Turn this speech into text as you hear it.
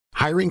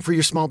Hiring for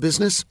your small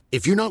business?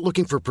 If you're not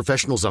looking for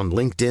professionals on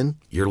LinkedIn,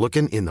 you're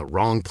looking in the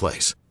wrong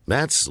place.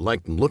 That's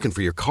like looking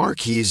for your car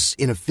keys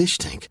in a fish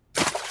tank.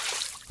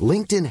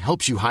 LinkedIn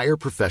helps you hire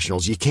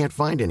professionals you can't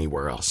find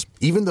anywhere else,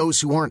 even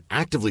those who aren't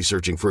actively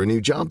searching for a new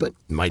job but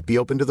might be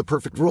open to the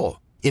perfect role.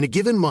 In a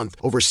given month,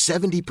 over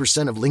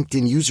 70% of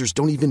LinkedIn users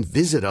don't even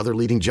visit other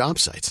leading job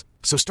sites.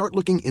 So start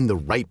looking in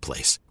the right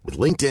place. With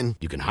LinkedIn,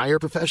 you can hire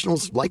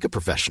professionals like a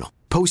professional.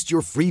 Post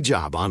your free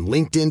job on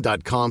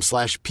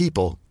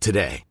linkedin.com/people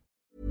today.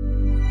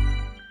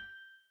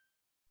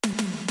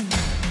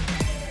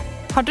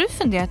 Har du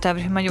funderat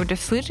över hur man gjorde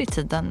förr i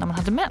tiden när man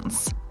hade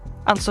mens?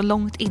 Alltså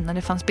långt innan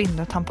det fanns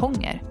bindor och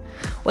tamponger.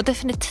 Och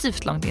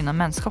definitivt långt innan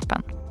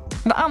menskoppen.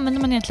 Vad använde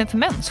man egentligen för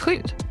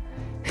mensskydd?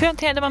 Hur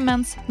hanterade man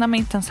mens när man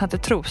inte ens hade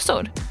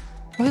trosor?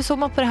 Och hur såg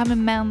man på det här med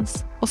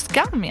mens och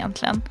skam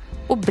egentligen?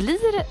 Och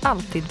blir det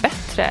alltid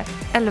bättre?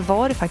 Eller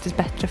var det faktiskt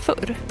bättre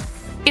förr?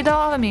 Idag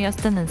har vi med oss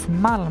Denise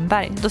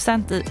Malmberg,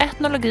 docent i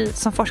etnologi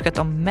som forskat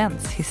om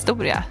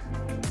menshistoria.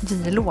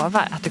 Vi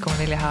lovar att du kommer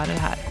vilja höra det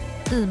här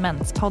i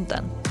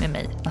Menspodden med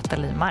mig,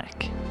 Nathalie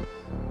Mark.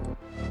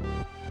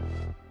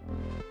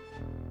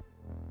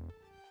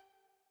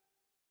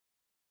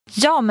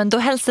 Ja, men då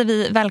hälsar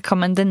vi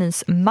välkommen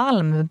Denise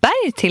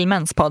Malmberg till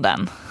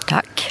Menspodden.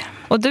 Tack.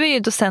 Och du är ju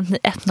docent i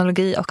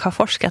etnologi och har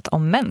forskat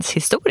om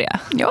menshistoria.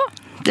 Ja,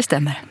 det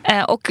stämmer.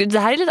 Och det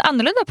här är lite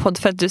annorlunda podd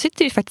för att du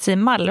sitter ju faktiskt i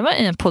Malmö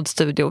i en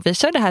poddstudio. Vi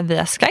kör det här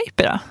via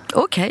Skype idag.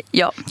 Okej,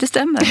 ja, det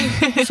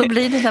stämmer. Så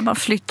blir det när man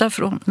flyttar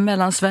från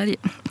Mellansverige.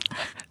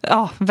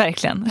 Ja,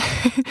 verkligen.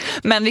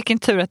 Men vilken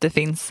tur att det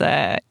finns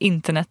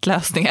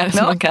internetlösningar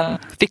så man kan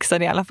fixa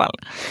det i alla fall.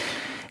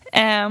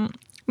 Men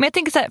jag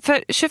tänker så här,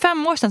 för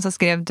 25 år sedan så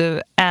skrev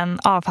du en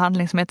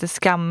avhandling som heter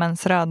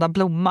Skammens röda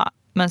blomma,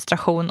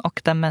 menstruation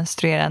och den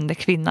menstruerande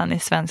kvinnan i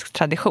svensk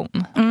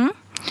tradition. Mm.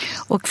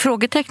 Och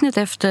frågetecknet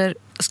efter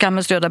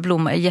Skammens röda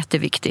blomma är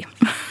jätteviktig.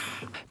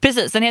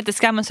 Precis, den heter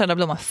Skammens röda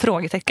blomma,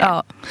 frågetecken.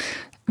 Ja.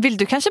 Vill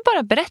du kanske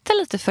bara berätta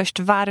lite först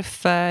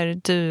varför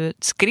du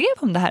skrev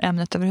om det här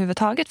ämnet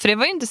överhuvudtaget? För det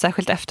var ju inte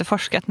särskilt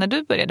efterforskat när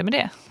du började med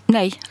det.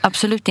 Nej,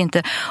 absolut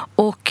inte.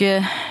 Och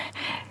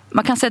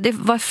man kan säga att det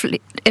var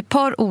ett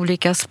par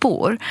olika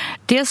spår.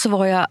 Dels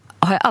har jag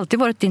alltid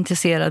varit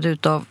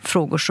intresserad av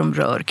frågor som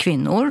rör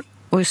kvinnor.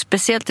 Och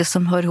speciellt det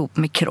som hör ihop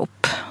med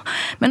kropp.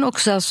 Men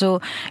också alltså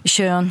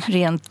kön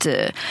rent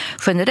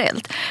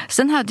generellt.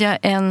 Sen hade jag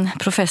en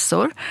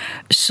professor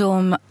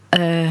som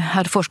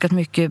hade forskat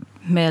mycket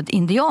med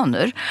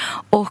indianer.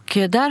 Och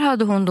där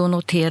hade hon då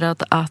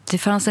noterat att det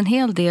fanns en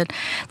hel del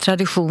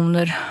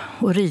traditioner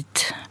och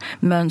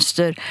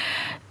ritmönster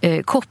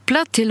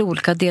kopplat till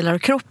olika delar av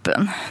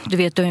kroppen. Du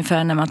vet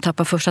ungefär när man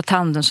tappar första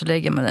tanden så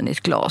lägger man den i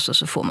ett glas och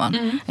så får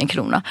man en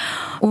krona.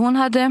 Och hon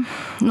hade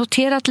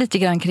noterat lite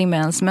grann kring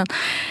mens men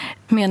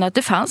menade att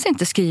det fanns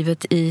inte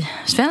skrivet i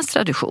svensk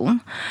tradition.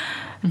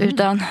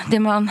 Utan det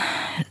man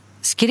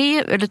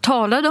skrev eller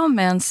talade om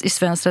mens i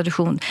svensk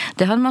tradition,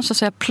 det hade man så att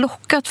säga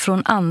plockat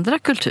från andra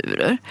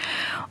kulturer.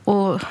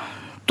 Och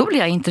då blev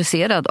jag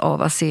intresserad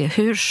av att se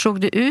hur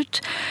såg det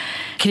ut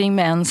kring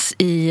mens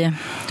i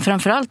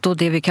framförallt då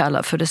det vi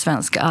kallar för det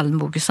svenska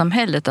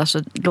allmogesamhället,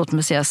 alltså låt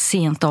mig säga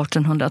sent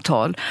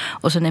 1800-tal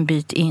och sen en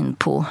bit in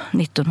på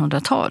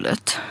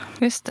 1900-talet.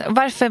 Just det.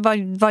 Varför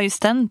var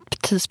just den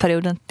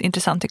tidsperioden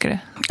intressant tycker du?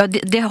 Ja,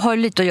 det har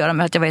lite att göra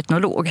med att jag var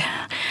etnolog.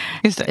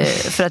 Just det.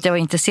 För att jag var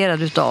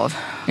intresserad av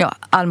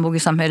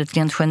allmogesamhället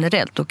rent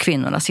generellt och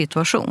kvinnornas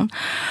situation.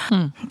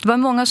 Det var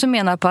många som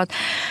menar på att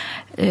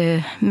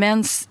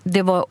mens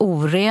det var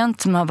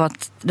orent,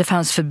 det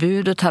fanns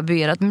förbud och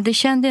tabuerat, men det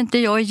kände inte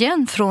jag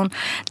igen från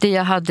det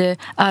jag hade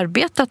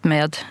arbetat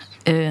med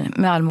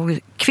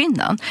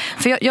allmogekvinnan.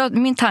 För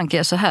min tanke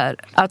är så här,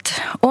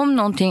 att om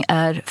någonting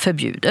är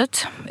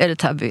förbjudet eller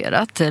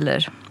tabuerat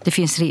eller det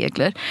finns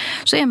regler,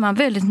 så är man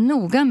väldigt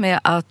noga med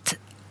att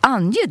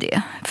ange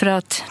det, för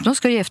att de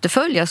ska ju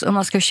efterföljas och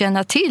man ska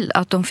känna till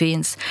att de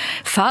finns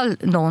fall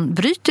någon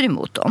bryter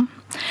emot dem.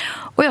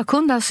 Och jag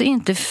kunde alltså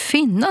inte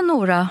finna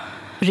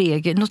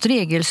något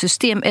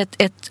regelsystem,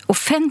 ett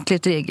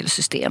offentligt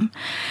regelsystem.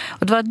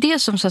 Och det var det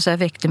som så att säga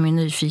väckte min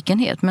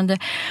nyfikenhet. Men det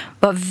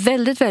var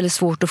väldigt, väldigt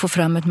svårt att få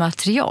fram ett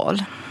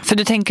material. För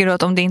du tänker då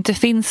att om det inte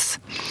finns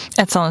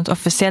ett sådant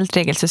officiellt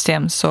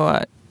regelsystem så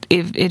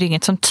är det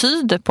inget som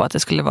tyder på att det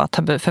skulle vara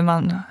tabu?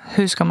 För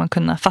hur ska man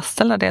kunna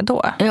fastställa det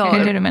då? Ja,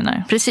 är det du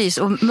menar? Precis.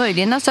 Och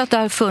möjligen alltså att det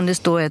har funnits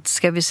då ett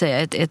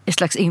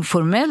slags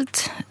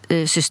informellt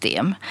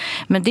system.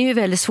 Men det är ju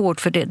väldigt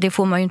svårt för det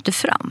får man ju inte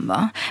fram.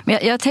 Va? Men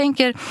jag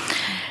tänker,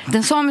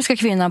 den samiska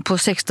kvinnan på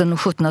 1600- och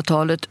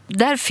 1700-talet,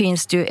 där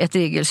finns det ju ett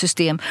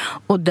regelsystem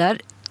och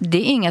där det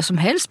är inga som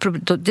helst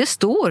problem. Det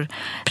står,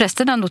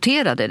 prästerna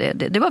noterade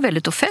det. Det var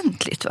väldigt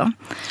offentligt. Va?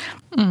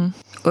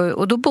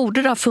 Och då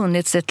borde det ha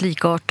funnits ett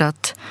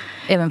likartat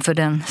även för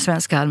den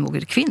svenska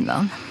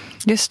allmogekvinnan.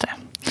 Just det.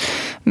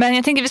 Men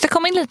jag tänker vi ska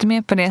komma in lite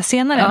mer på det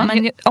senare. Ja.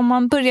 Men om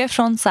man börjar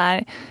från så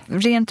här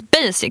rent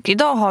basic.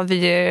 Idag har vi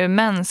ju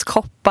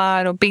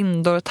menskoppar och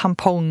bindor och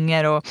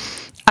tamponger och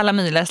alla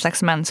möjliga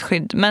slags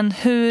mensskydd. Men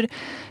hur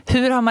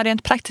har man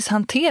rent praktiskt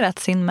hanterat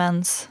sin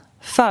mens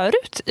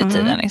förut i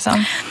tiden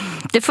liksom?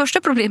 Det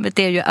första problemet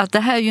är ju att det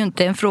här är ju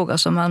inte en fråga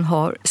som man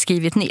har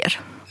skrivit ner.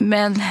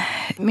 Men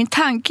min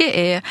tanke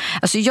är,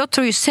 alltså jag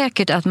tror ju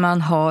säkert att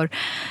man har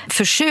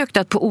försökt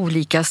att på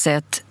olika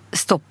sätt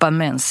stoppa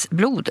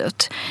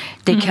mensblodet.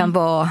 Det kan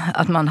vara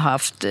att man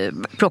har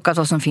plockat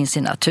vad som finns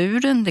i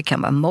naturen. Det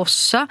kan vara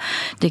mossa,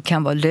 det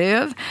kan vara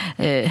löv.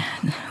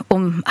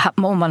 Om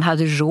man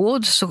hade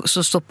råd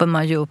så stoppar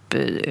man ju upp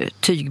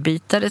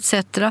tygbitar etc.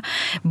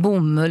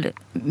 Bomull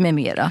med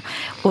mera.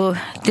 Och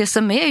det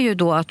som är ju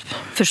då att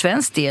för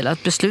svensk del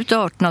att besluta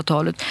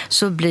 1800-talet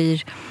så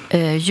blir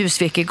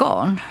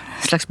ljusvekegarn,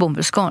 slags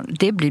bomullsgarn,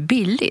 det blir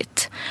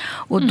billigt.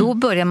 Och då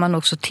börjar man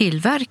också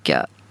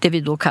tillverka det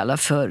vi då kallar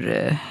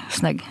för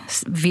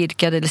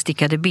virkade eller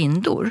stickade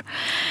bindor.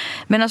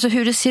 Men alltså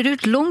hur det ser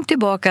ut långt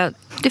tillbaka,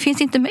 det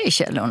finns inte med i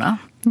källorna.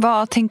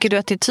 Vad tänker du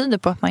att det tyder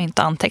på att man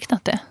inte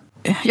antecknat det?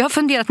 Jag har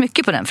funderat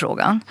mycket på den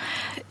frågan.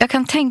 Jag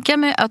kan tänka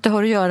mig att det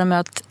har att göra med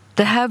att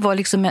det här var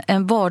liksom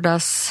en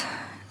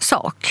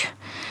vardagssak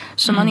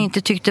som man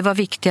inte tyckte var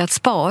viktig att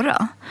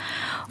spara.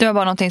 Det var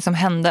bara någonting som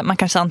hände. Man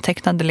kanske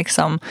antecknade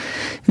liksom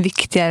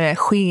viktigare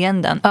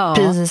skeenden.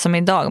 Precis som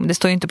idag. Men det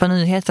står ju inte på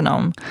nyheterna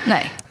om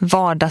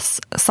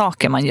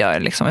vardagssaker man gör.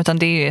 Liksom, utan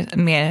det är ju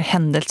mer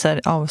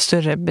händelser av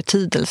större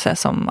betydelse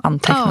som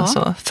antecknas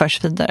och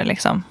förs vidare.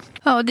 Liksom.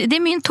 Ja, det är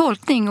min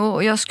tolkning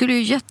och jag skulle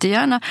ju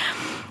jättegärna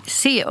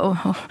se.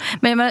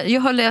 Men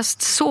jag har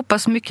läst så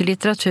pass mycket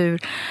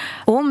litteratur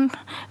om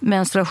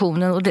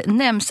menstruationen och det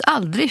nämns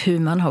aldrig hur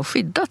man har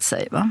skyddat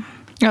sig, va?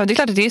 Ja, det är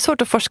klart att det är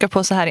svårt att forska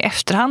på så här i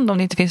efterhand om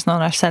det inte finns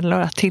några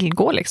källor att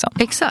tillgå. Liksom.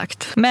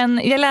 Exakt.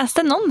 Men jag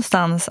läste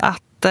någonstans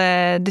att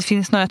det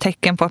finns några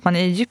tecken på att man i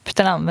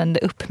Egypten använde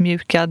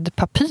uppmjukad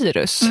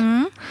papyrus.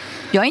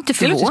 Jag är inte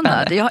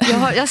förvånad. Jag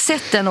har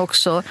sett den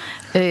också.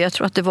 Jag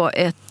tror att det var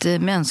ett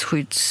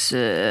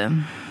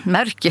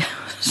mensskyddsmärke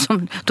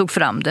som tog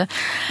fram det.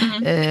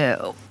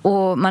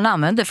 Och man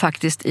använde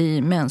faktiskt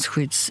i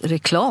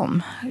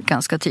mensskyddsreklam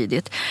ganska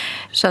tidigt.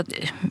 Så att,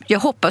 jag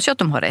hoppas ju att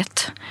de har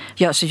rätt.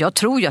 Jag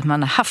tror ju att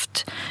man har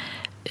haft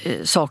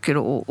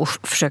saker att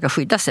försöka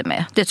skydda sig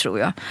med. Det tror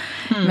jag.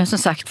 Men som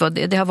sagt,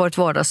 det har varit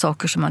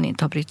vardagssaker som man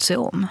inte har brytt sig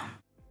om.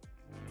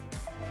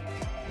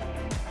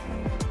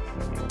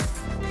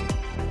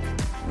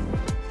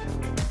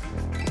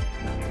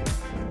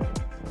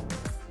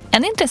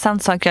 En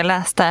intressant sak jag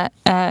läste,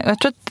 jag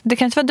tror att det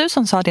kanske var du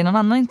som sa det i någon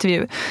annan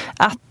intervju,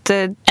 att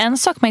en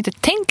sak man inte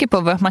tänker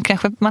på var att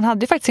man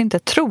hade ju faktiskt inte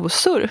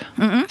trosor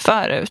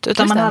förut,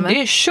 utan man hade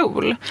ju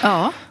kjol.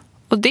 Ja.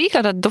 Och det är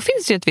klart att då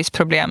finns det ju ett visst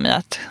problem i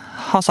att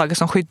ha saker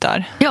som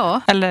skyddar.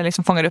 Ja. Eller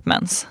liksom fångar upp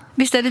mens.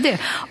 Visst är det.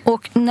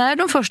 Och när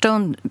de första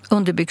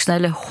underbyxorna,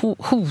 eller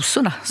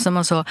hosorna som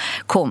man sa,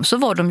 kom så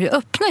var de ju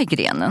öppna i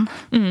grenen.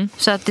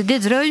 Så att det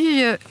dröjer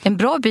ju en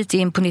bra bit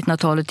in på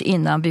 1900-talet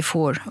innan vi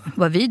får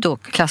vad vi då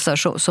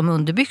klassar som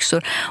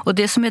underbyxor. Och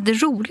det som är det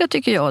roliga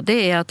tycker jag,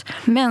 det är att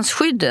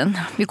mensskydden,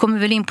 vi kommer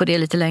väl in på det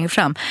lite längre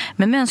fram,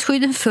 men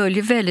mensskydden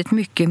följer väldigt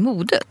mycket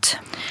modet.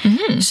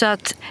 Så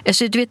att,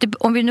 alltså, du vet,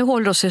 om vi nu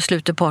håller oss i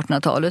slutet på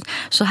 1800-talet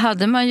så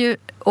hade man ju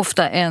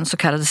ofta en så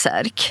kallad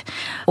särk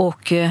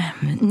och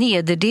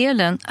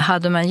nederdelen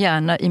hade man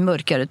gärna i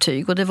mörkare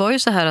tyg och det var ju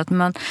så här att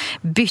man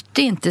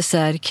bytte inte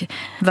särk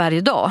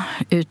varje dag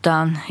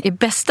utan i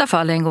bästa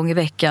fall en gång i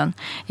veckan.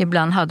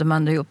 Ibland hade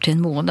man det upp till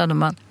en månad och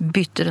man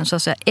bytte den så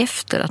att säga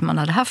efter att man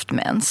hade haft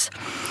mens.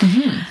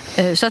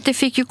 Så att det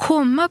fick ju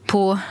komma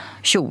på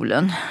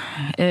kjolen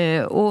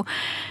och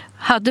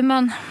hade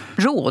man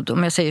råd,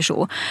 om jag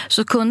säger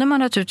så kunde man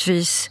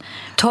naturligtvis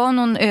ta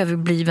någon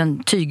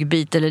överbliven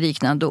tygbit eller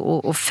liknande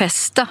och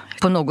fästa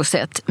på något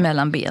sätt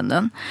mellan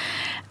benen.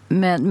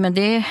 Men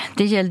det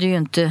gällde ju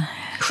inte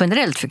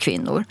generellt för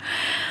kvinnor.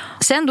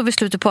 Sen då vid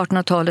slutet på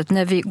 1800-talet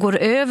när vi går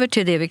över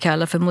till det vi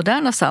kallar för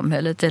moderna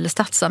samhället eller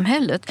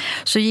stadssamhället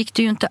så gick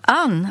det ju inte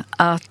an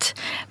att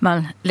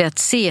man lät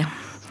se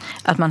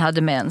att man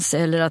hade mens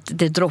eller att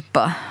det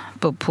droppade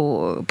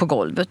på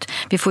golvet.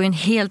 Vi får ju en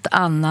helt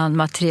annan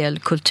materiell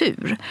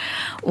kultur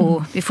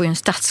och vi får ju en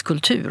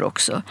stadskultur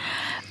också.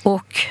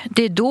 Och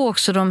det är då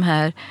också de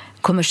här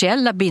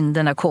kommersiella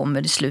bilderna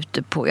kommer i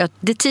slutet på.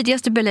 Det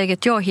tidigaste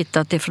belägget jag har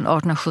hittat är från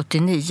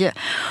 1879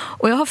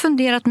 och jag har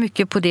funderat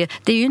mycket på det.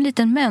 Det är ju en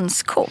liten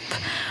menskopp.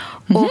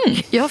 Och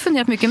jag har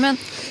funderat mycket, men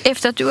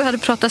efter att du hade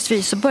pratat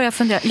vid så började jag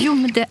fundera,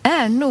 men det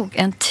är nog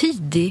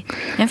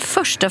en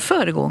första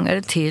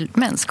föregångare till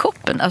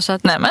menskoppen. Alltså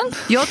att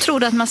jag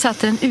trodde att man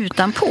satte den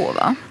utanpå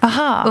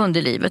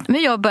under livet.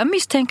 Men jag började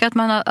misstänka att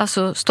man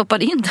alltså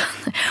stoppade in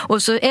den.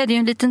 Och så är det ju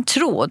en liten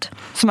tråd.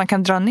 Som man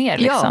kan dra ner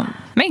liksom. Ja.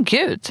 Men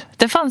gud,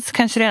 det fanns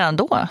kanske redan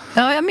då.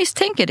 Ja, jag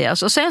misstänker det.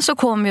 Alltså, sen så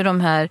kom ju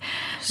de här,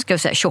 ska vi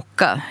säga,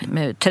 tjocka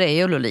med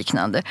träull och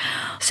liknande.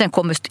 Sen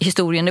kommer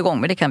historien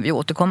igång, men det kan vi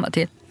återkomma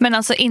till. Men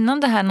alltså innan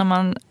det här när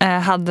man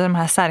hade de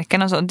här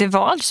särkarna och så, det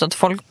var alltså att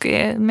folk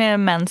med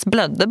mens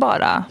blödde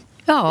bara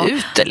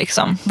ute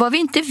liksom. Vad vi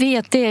inte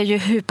vet det är ju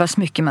hur pass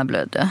mycket man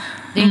blödde.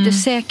 Det är inte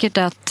säkert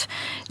att,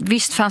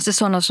 visst fanns det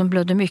sådana som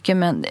blödde mycket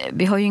men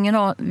vi har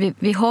ju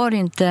vi har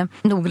inte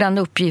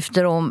noggranna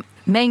uppgifter om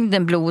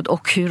mängden blod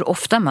och hur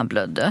ofta man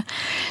blödde.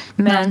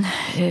 Men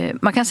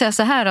man kan säga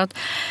så här att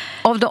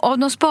av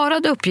de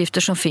sparade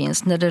uppgifter som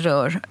finns när det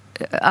rör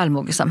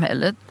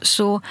allmogesamhället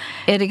så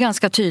är det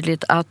ganska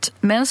tydligt att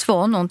mens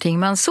var någonting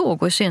man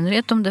såg, och i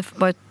synnerhet om det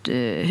var ett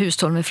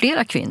hushåll med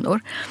flera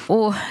kvinnor.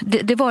 Och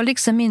det var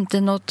liksom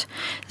inte något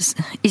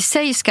i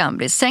sig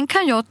skamligt. Sen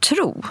kan jag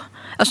tro,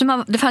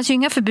 alltså det fanns ju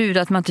inga förbud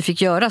att man inte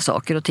fick göra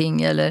saker och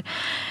ting eller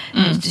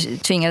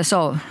tvingades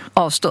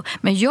avstå.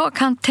 Men jag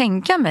kan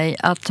tänka mig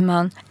att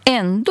man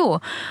ändå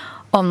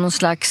av någon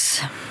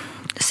slags,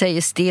 säg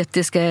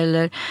estetiska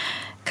eller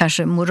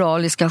kanske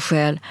moraliska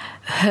skäl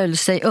höll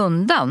sig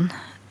undan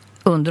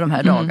under de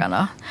här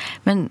dagarna.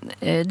 Men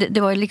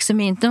det var liksom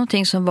inte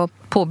någonting som var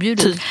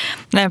påbjudet.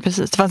 Nej,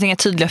 precis. Det fanns inga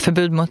tydliga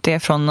förbud mot det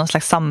från någon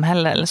slags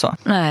samhälle eller så.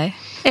 Nej.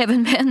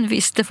 Även män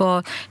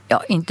visste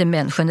inte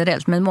män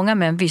generellt, men många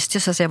män visste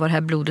så att säga vad det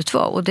här blodet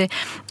var. Och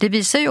det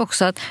visar ju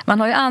också att man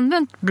har ju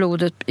använt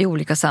blodet i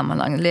olika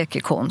sammanhang,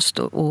 läkekonst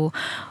och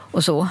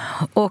så.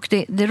 Och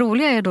det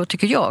roliga är då,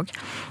 tycker jag,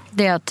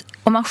 det är att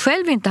om man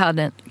själv inte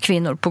hade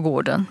kvinnor på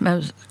gården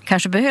men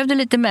kanske behövde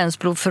lite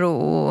mensblod för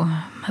att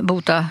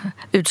bota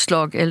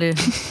utslag eller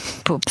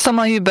som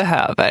man ju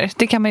behöver.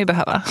 Det kan man ju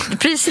behöva.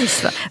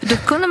 Precis, va? Då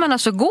kunde man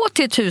alltså gå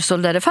till ett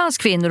hushåll där det fanns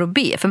kvinnor och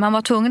be, för man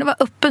var tvungen att vara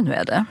öppen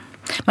med det.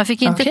 Man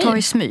fick inte ta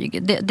i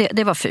smyg.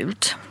 Det var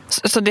fult.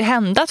 Så det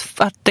hände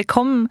att det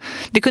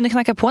kunde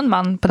knacka på en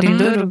man på din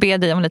dörr och be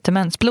dig om lite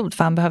mensblod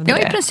för han behövde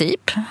det? Ja, i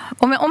princip.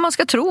 Om man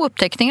ska tro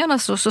uppteckningarna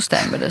så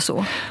stämmer det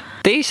så.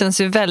 Det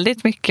känns ju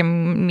väldigt mycket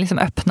liksom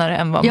öppnare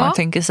än vad man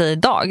tänker sig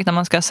idag, när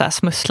man ska så här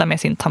smussla med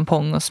sin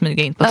tampong och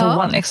smyga in på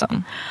toan.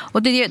 Liksom.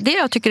 Och det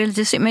jag tycker är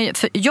lite synd, men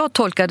jag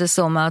tolkar det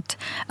som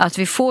att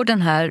vi får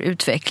den här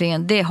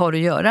utvecklingen, det har att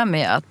göra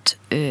med att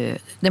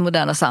det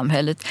moderna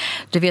samhället,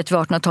 du vet vid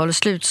 1800-talets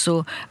slut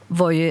så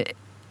var ju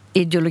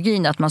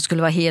ideologin att man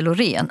skulle vara hel och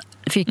ren.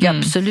 Det fick ju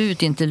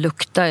absolut inte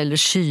lukta eller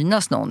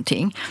synas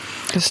någonting.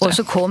 Och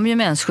så kom ju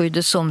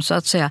mensskyddet som så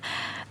att säga,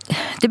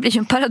 det blir ju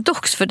en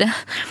paradox för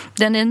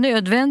den är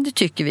nödvändig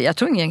tycker vi. Jag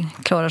tror ingen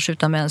klarar sig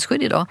utan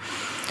mensskydd idag.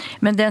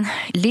 Men den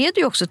leder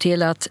ju också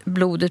till att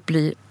blodet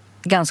blir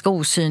ganska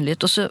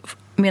osynligt, och så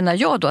menar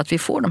jag då att vi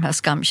får de här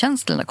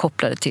skamkänslorna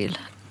kopplade till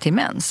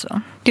mens.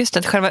 Va? Just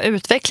det, själva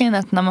utvecklingen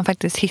att när man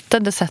faktiskt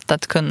hittade sätt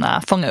att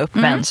kunna fånga upp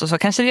mens och så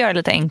kanske det gör det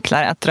lite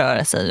enklare att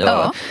röra sig.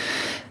 Och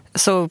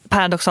så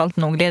paradoxalt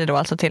nog leder det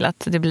alltså till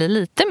att det blir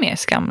lite mer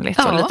skamligt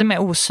och lite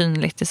mer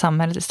osynligt i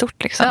samhället i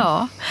stort. Liksom.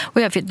 Ja,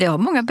 och det har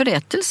många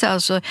berättelser.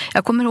 Alltså,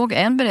 jag kommer ihåg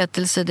en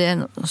berättelse, det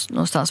är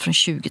någonstans från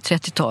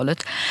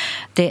 20-30-talet.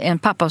 Det är en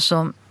pappa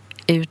som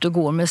är ute och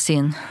går med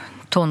sin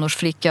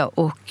tonårsflicka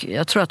och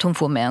jag tror att hon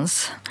får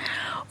mens.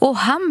 Och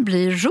han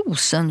blir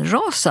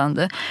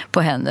rosenrasande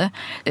på henne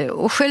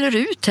och skäller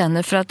ut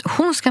henne för att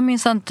hon ska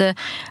minst inte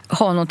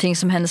ha någonting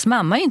som hennes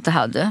mamma inte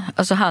hade.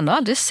 Alltså han har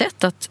aldrig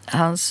sett att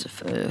hans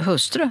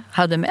hustru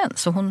hade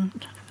mens, och hon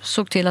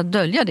såg till att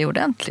dölja det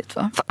ordentligt.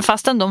 Va?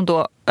 Fastän de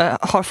då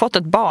har fått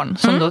ett barn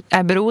som då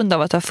är beroende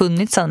av att ha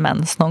funnits en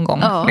mens någon gång.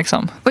 Ja.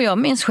 Liksom. Och jag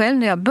minns själv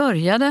när jag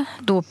började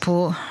då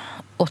på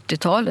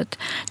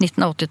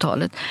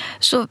 1980-talet,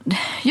 så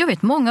jag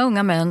vet många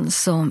unga män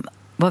som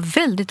var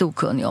väldigt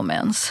okunniga om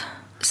mens.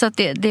 Så att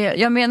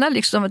jag menar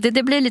liksom att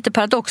det blir lite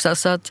paradox,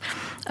 alltså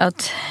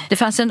att det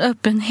fanns en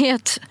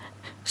öppenhet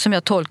som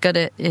jag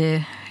tolkade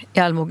i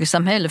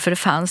allmogesamhället, för det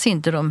fanns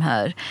inte de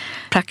här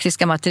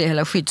praktiska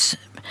materiella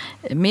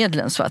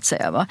skyddsmedlen så att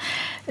säga. Va?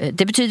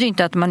 Det betyder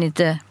inte att man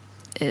inte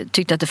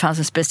tyckte att det fanns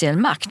en speciell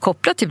makt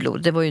kopplat till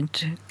blod. Det var ju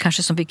inte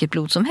kanske som vilket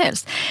blod som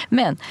helst.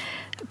 Men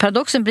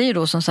paradoxen blir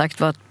då som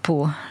sagt att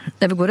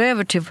när vi går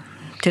över till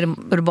det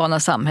urbana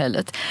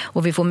samhället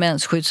och vi får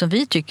mensskydd som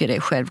vi tycker är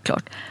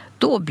självklart,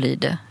 då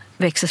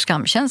växer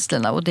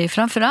skamkänslorna. Och det är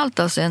framförallt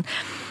alltså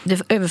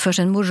det överförs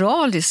en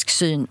moralisk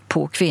syn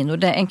på kvinnor.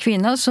 Det är en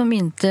kvinna som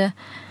inte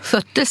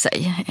skötte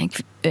sig,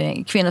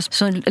 en kvinna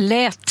som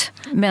lät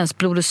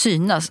mensblodet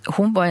synas,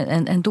 hon var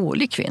en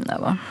dålig kvinna.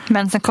 Va?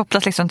 Men sen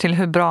kopplas liksom till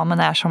hur bra man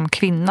är som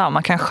kvinna, och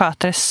man kan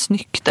sköta det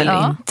snyggt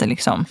eller inte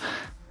liksom.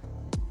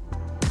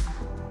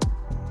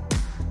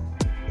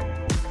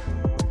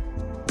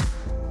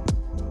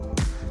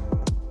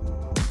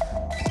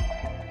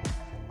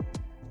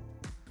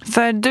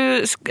 För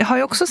du har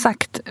ju också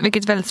sagt,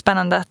 vilket är väldigt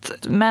spännande, att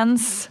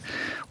mens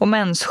och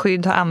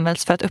mensskydd har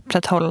använts för att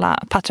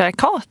upprätthålla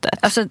patriarkatet.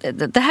 Alltså,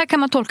 det här kan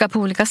man tolka på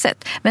olika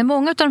sätt. Men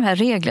många av de här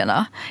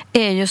reglerna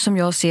är ju som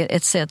jag ser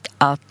ett sätt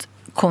att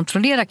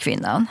kontrollera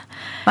kvinnan.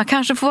 Man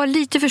kanske får vara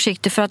lite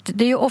försiktig, för att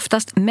det är ju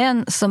oftast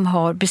män som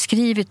har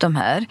beskrivit de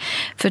här.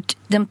 För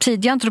de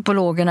tidiga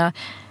antropologerna,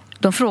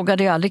 de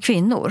frågade ju aldrig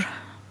kvinnor.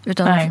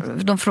 Utan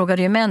de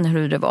frågade ju män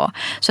hur det var.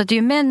 Så att det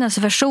är ju männens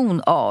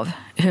version av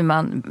hur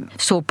man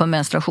såg på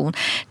menstruation.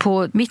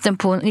 På mitten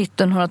på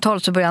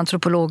 1900-talet så började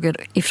antropologer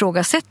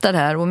ifrågasätta det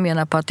här och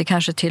menar på att det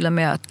kanske till och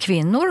med att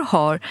kvinnor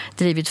har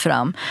drivit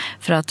fram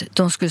för att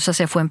de skulle så att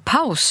säga få en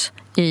paus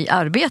i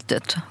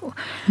arbetet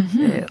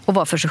och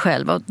vara för sig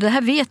själva. Och det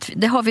här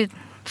det har vi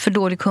för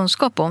dålig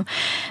kunskap om.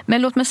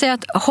 Men låt mig säga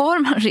att har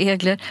man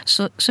regler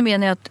så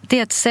menar jag att det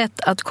är ett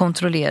sätt att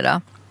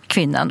kontrollera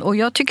kvinnan. Och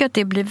jag tycker att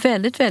det blir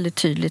väldigt, väldigt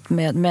tydligt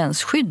med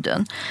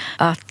mensskydden.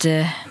 Att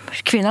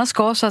kvinnan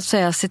ska så att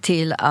säga se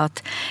till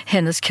att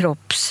hennes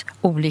kropps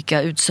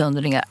olika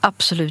utsöndringar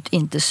absolut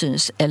inte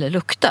syns eller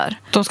luktar.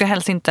 De ska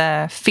helst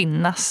inte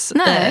finnas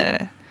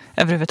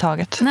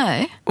överhuvudtaget.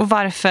 Nej. Och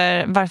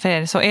varför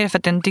är det så? Är det för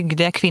att den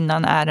dygdiga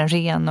kvinnan är en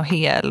ren och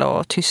hel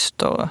och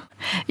tyst?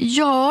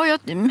 Ja,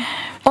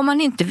 om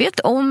man inte vet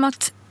om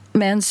att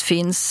mens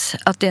finns,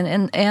 att det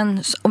är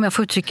en, om jag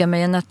får uttrycka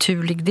mig, en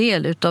naturlig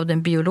del av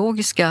den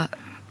biologiska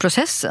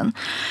processen,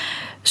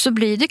 så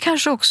blir det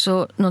kanske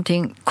också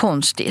någonting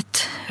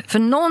konstigt. För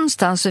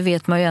någonstans så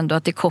vet man ju ändå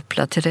att det är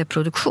kopplat till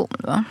reproduktion.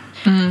 Va?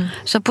 Mm.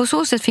 Så på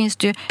så sätt finns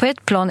det ju på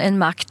ett plan en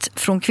makt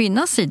från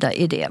kvinnans sida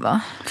i det. Va?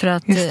 För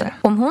att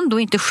om hon då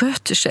inte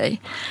sköter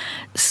sig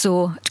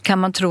så kan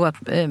man tro att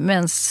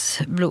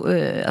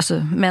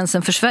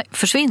mensen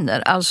försvinner.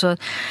 Alltså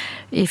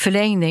i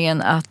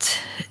förlängningen att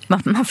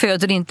man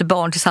föder inte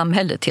barn till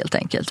samhället helt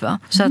enkelt. Va?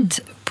 Så att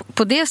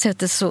på det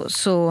sättet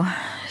så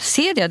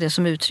ser jag det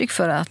som uttryck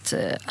för att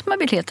man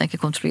vill helt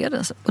enkelt kontrollera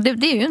det. Och det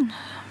är ju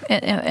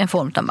en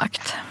form av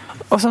makt.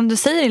 Och som du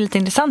säger är lite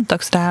intressant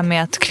också det här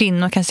med att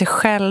kvinnor kanske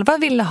själva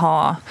ville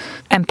ha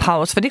en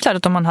paus. För det är klart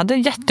att om man hade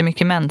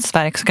jättemycket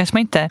mensvärk så kanske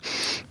man inte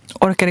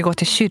orkade gå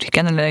till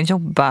kyrkan eller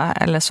jobba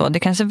eller så. Det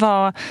kanske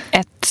var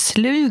ett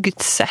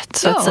slugt sätt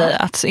så att säga,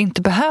 att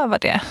inte behöva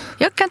det.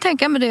 Jag kan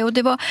tänka mig det. Och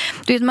det var,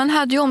 man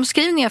hade ju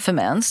omskrivningar för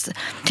mens.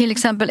 Till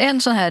exempel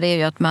en sån här är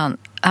ju att man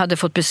hade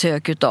fått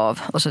besök av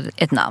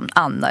ett namn,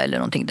 Anna eller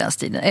någonting i den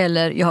stilen.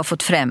 Eller jag har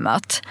fått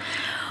främmat.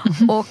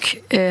 Mm-hmm. Och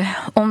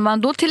om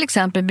man då till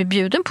exempel blir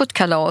bjuden på ett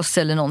kalas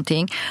eller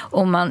någonting,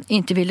 om man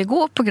inte ville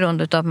gå på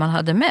grund av att man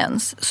hade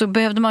mens, så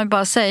behövde man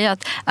bara säga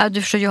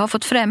att jag har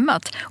fått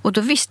främmat. Och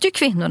då visste ju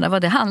kvinnorna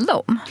vad det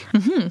handlade om.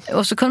 Mm-hmm.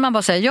 Och så kunde man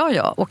bara säga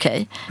ja,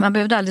 okej. Man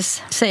behövde aldrig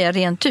säga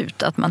rent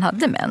ut att man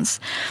hade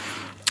mens.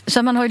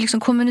 Så man har ju liksom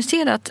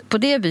kommunicerat på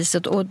det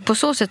viset, och på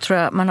så sätt tror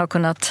jag man har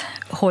kunnat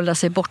hålla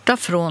sig borta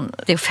från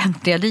det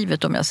offentliga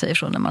livet, om jag säger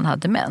så, när man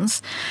hade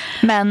mens.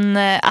 Men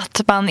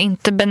att man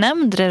inte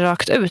benämnde det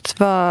rakt ut,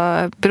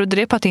 berodde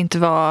det på att det inte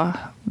var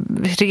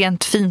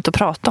rent fint att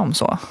prata om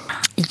så?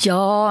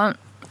 Ja,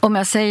 om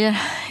jag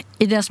säger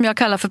i den som jag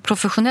kallar för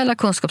professionella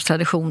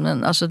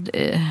kunskapstraditionen, alltså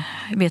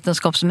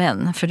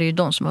vetenskapsmän, för det är ju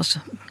de som har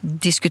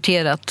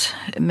diskuterat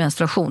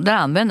menstruation, där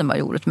använder man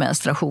ju ordet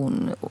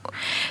menstruation.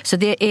 Så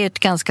det är ett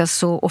ganska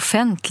så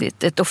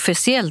offentligt, ett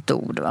officiellt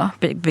ord,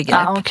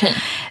 begrepp. Ah, okay.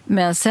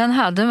 Men sen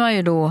hade man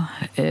ju då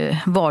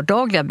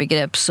vardagliga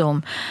begrepp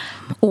som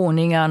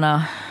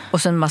ordningarna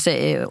och sen en massa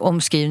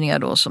omskrivningar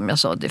då, som jag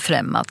sa, det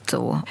främmat.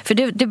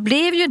 För det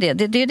blev ju det.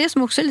 Det är det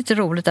som också är lite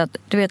roligt, att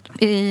du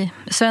vet, i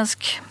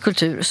svensk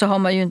kultur så har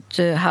man ju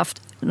inte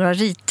haft några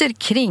riter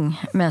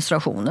kring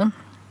menstruationen.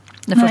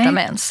 Den första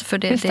mens, för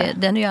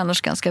den är ju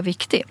annars ganska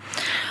viktig.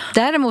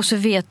 Däremot så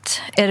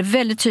är det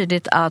väldigt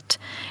tydligt att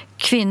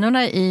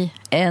kvinnorna i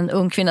en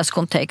ung kvinnas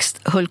kontext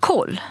höll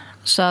koll,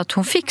 så att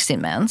hon fick sin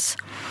mens.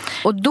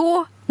 Och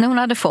då, när hon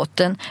hade fått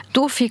den,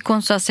 då fick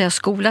hon så att säga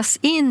skolas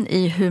in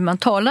i hur man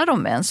talar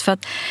om mens. För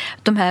att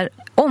de här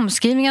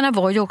omskrivningarna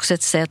var ju också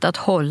ett sätt att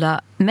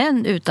hålla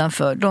män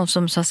utanför, de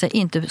som så att säga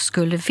inte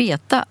skulle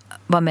veta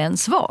vad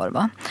mens var.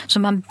 Va? Så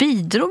man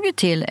bidrog ju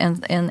till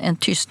en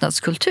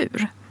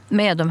tystnadskultur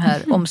med de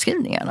här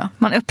omskrivningarna.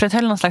 Man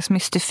upprätthöll någon slags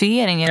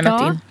mystifiering genom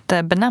att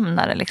inte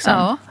benämna det. Liksom.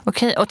 Ja.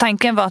 Okej. Och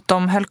tanken var att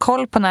de höll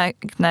koll på när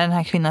den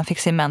här kvinnan fick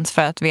sin mens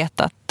för att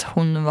veta att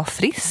hon var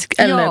frisk?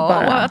 Eller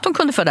bara... och att de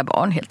kunde föda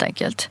barn helt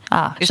enkelt.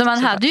 Så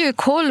man hade ju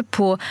koll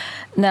på,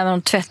 när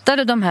man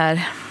tvättade de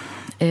här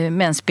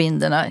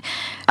mensbinderna,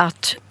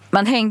 att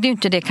man hängde ju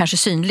inte det kanske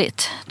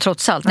synligt,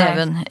 trots allt,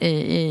 även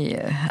i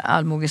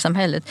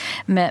allmogesamhället.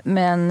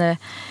 Men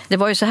det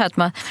var ju så här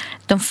att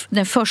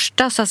den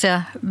första så att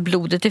säga,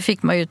 blodet, det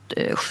fick man ju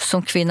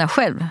som kvinna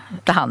själv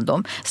ta hand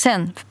om.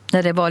 Sen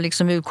när det var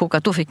liksom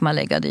urkokat, då fick man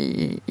lägga det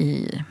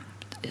i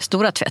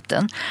stora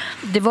tvätten.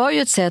 Det var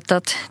ju ett sätt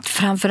att,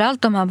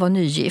 framförallt om man var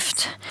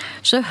nygift,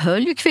 så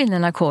höll ju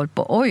kvinnorna koll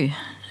på,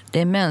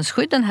 det är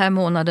mensskydd den här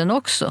månaden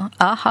också.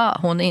 Aha,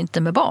 hon är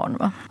inte med barn,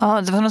 va?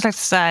 Ja, det var någon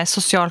slags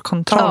social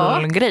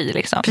kontrollgrej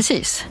liksom.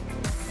 Precis.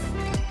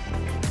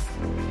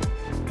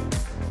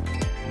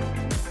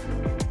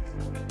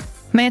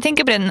 Men jag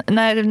tänker på det,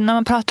 när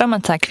man pratar om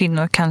att så här,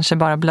 kvinnor kanske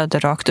bara blödde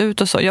rakt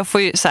ut och så. Jag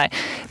får ju så här,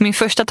 min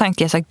första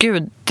tanke är så här,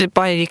 gud, det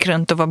bara gick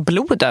runt och var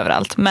blod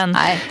överallt. Men...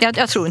 Nej,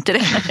 jag tror inte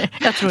det.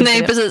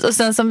 Nej, precis. Och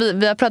sen som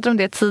vi har pratat om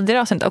det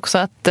tidigare avsnitt också,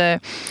 att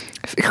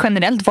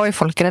generellt var ju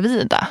folk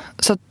gravida.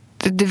 Så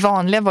det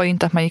vanliga var ju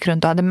inte att man gick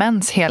runt och hade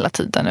mens hela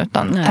tiden,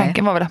 utan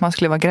tanken var väl att man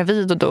skulle vara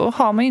gravid, och då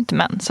har man ju inte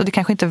mens. Så det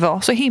kanske inte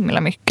var så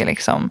himla mycket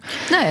liksom.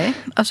 Nej,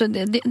 alltså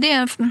det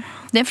är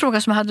en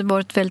fråga som hade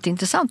varit väldigt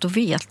intressant att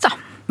veta.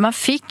 Man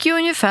fick ju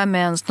ungefär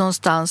mens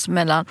någonstans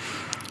mellan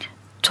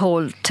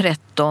 12,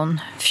 13,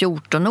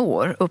 14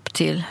 år upp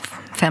till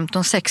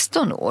 15,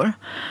 16 år.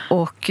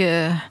 Och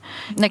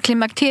när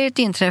klimakteriet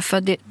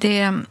inträffade,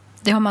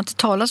 det har man inte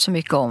talat så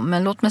mycket om.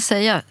 Men låt mig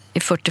säga i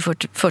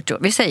 40 år,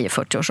 vi säger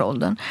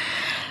 40-årsåldern.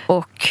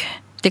 Och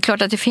det är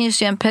klart att det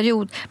finns ju en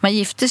period, man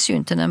giftes ju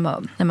inte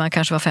när man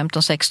kanske var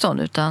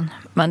 15-16 utan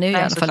man är ju i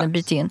alla fall en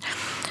bit in.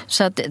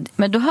 Så att,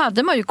 men då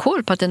hade man ju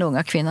koll på att den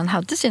unga kvinnan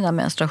hade sina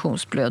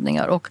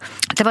menstruationsblödningar och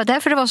det var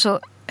därför det var så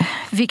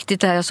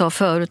viktigt det här jag sa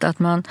förut att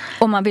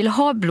om man ville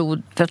ha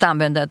blod för att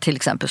använda till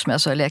exempel som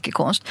jag sa i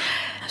läkekonst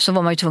så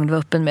var man ju tvungen att vara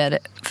öppen med det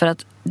för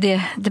att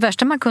det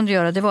värsta man kunde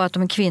göra det var att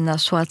om en kvinna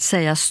så att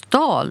säga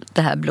stal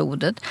det här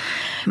blodet.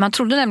 Man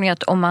trodde nämligen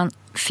att om man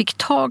fick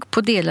tag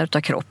på delar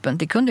av kroppen,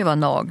 det kunde vara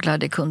naglar,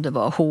 det kunde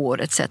vara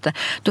hår etc.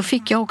 Då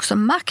fick jag också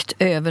makt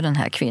över den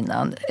här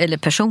kvinnan, eller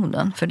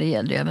personen, för det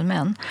gällde ju även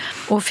män.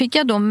 Och fick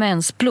jag då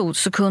mensblod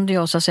så kunde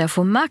jag så att säga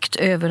få makt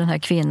över den här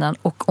kvinnan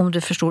och om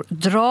du förstår,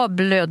 dra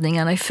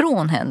blödningarna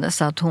ifrån henne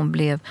så att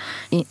hon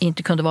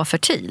inte kunde vara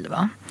fertil.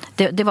 Va?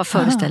 Det var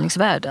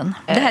föreställningsvärlden.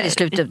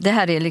 Det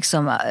här är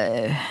liksom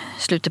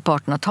slutet på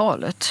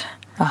 1800-talet.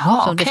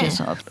 Aha, som det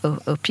finns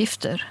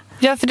uppgifter.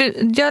 Ja, för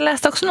jag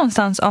läste också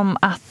någonstans om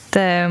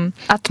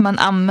att man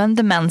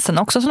använde mensen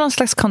också som någon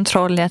slags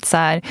kontroll i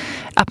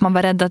att man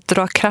var rädd att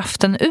dra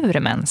kraften ur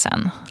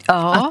mensen.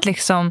 Ja. Att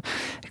liksom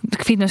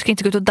kvinnor ska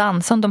inte gå ut och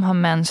dansa om de har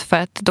mens för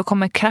att då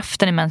kommer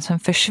kraften i mensen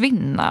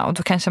försvinna och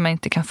då kanske man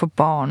inte kan få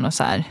barn och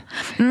så här.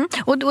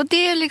 Och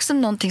det är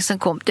liksom någonting som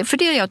kom. För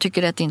det jag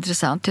tycker är rätt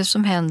intressant, det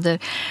som händer.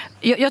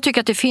 Jag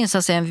tycker att det finns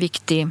alltså en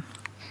viktig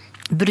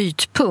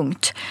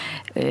brytpunkt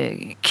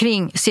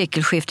kring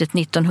sekelskiftet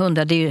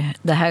 1900. Det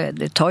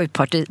tar ju ett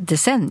par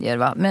decennier,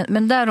 va?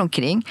 Men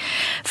däromkring.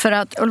 För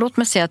att, och låt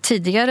mig säga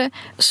tidigare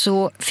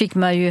så fick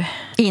man ju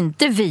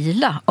inte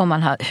vila om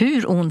man hade,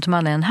 hur ont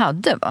man än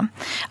hade. Va?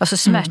 Alltså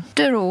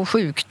smärtor och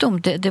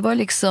sjukdom, det var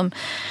liksom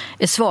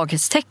ett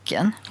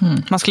svaghetstecken.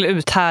 Man skulle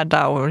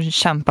uthärda och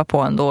kämpa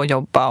på ändå och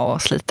jobba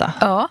och slita.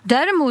 Ja,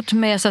 däremot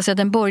med så att säga,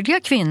 den borgerliga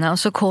kvinnan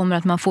så kommer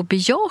att man får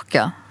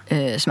bejaka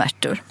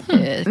smärtor.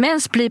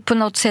 Mens blir på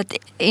något sätt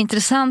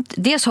intressant.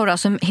 Dels har du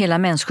alltså hela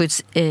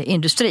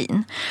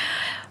mensskyddsindustrin.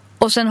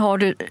 Och sen har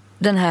du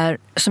den här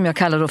som jag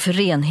kallar då för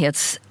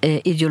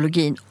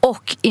renhetsideologin.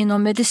 Och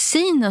inom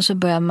medicinen så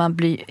börjar man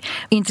bli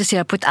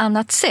intresserad på ett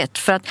annat sätt.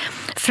 För att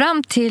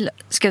fram till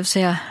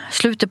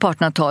slutet på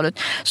 1800-talet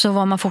så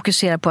var man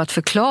fokuserad på att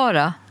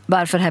förklara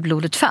varför det här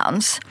blodet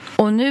fanns.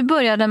 Och nu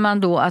började man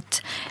då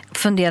att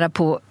fundera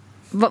på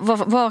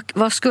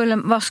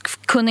vad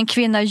kunde en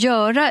kvinna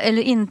göra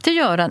eller inte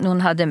göra när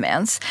hon hade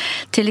mens?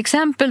 Till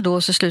exempel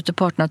då så slutet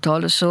på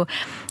 1800-talet så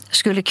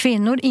skulle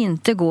kvinnor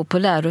inte gå på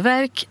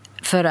läroverk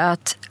för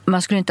att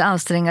man skulle inte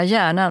anstränga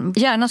hjärnan.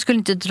 Hjärnan skulle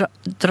inte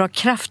dra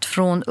kraft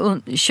från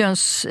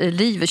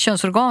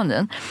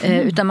könsorganen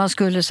utan man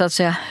skulle så att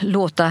säga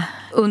låta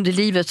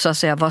underlivet så att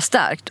säga vara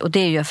starkt och det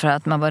är ju för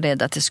att man var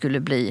rädd att det skulle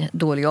bli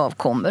dåliga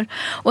avkommor.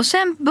 Och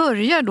sen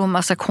börjar då en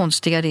massa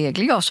konstiga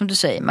regler. Ja, som du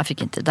säger, man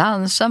fick inte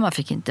dansa, man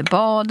fick inte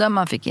bada,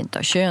 man fick inte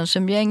ha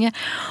könsumgänge.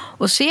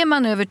 Och ser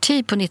man över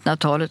tid på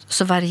 1900-talet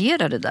så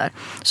varierar det där.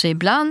 Så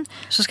ibland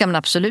så ska man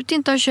absolut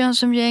inte ha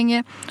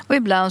könsumgänge och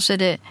ibland så är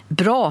det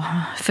bra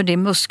för det är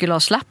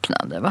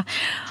muskelavslappnande. Va?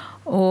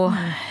 Och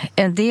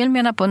en del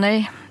menar på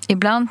nej,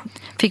 ibland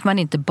fick man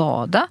inte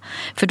bada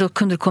för då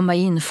kunde det komma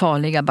in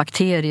farliga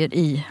bakterier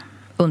i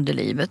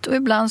underlivet. Och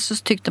ibland så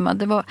tyckte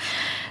man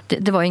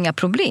det var inga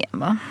problem.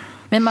 Va?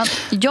 Men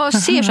jag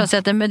ser så att säga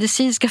att den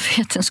medicinska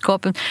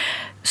vetenskapen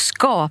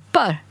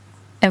skapar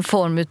en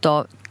form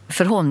av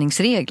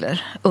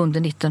förhållningsregler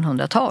under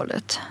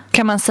 1900-talet.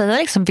 Kan man säga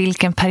liksom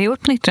vilken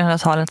period på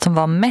 1900-talet som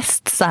var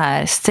mest så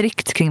här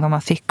strikt kring vad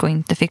man fick och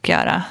inte fick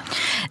göra?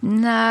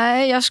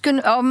 Nej,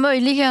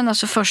 möjligen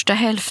alltså första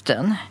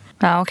hälften.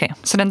 Ja, okej.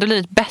 Så det ändå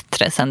blivit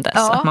bättre sen dess?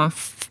 Ja. Att man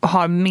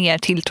har mer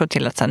tilltro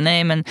till att säga,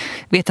 nej men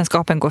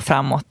vetenskapen går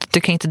framåt.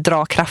 Du kan inte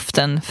dra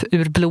kraften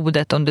ur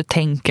blodet om du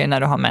tänker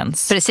när du har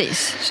mens.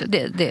 Precis, så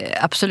det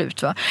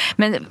absolut. Va?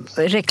 Men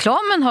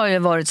reklamen har ju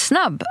varit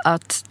snabb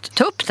att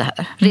ta upp det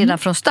här redan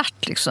från start.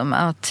 Liksom,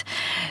 att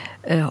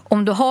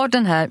om du har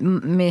den här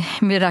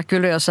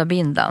mirakulösa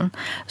bindan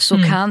så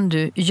kan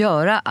du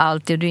göra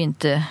allt det du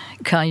inte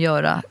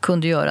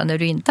kunde göra när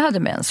du inte hade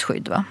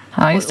mensskydd. Va?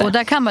 Ja, och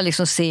där kan man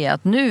liksom se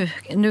att nu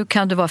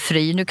kan du vara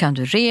fri, nu kan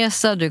du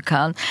resa, du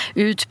kan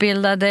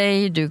utbilda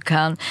dig, du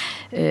kan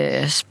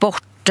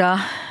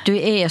sporta.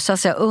 Du är så att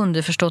säga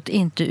underförstått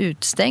inte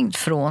utstängd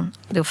från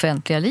det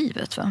offentliga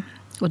livet. Va?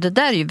 Och det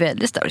där är ju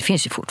väldigt starkt. Det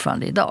finns ju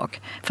fortfarande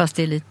idag. Fast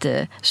det är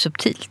lite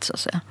subtilt så att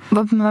säga.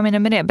 Vad menar du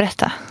med det?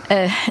 Berätta.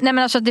 Nej men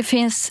alltså det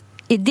finns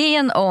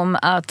idén om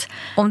att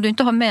om du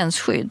inte har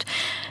mensskydd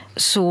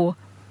så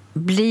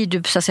blir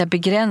du så att säga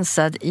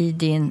begränsad i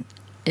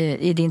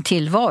din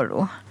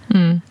tillvaro.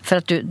 För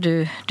att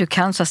du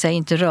kan så att säga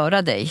inte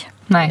röra dig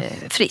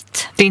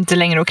fritt. Det är inte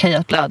längre okej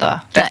att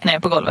blöda rätt ner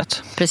på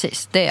golvet.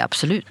 Precis, det är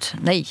absolut.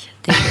 Nej,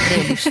 det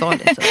är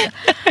livsfarligt.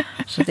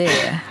 Så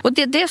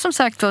det som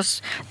sagt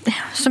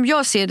som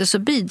jag ser det så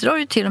bidrar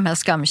ju till de här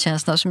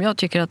skamkänslorna som jag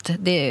tycker att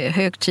det är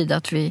hög tid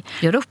att vi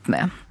gör upp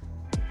med.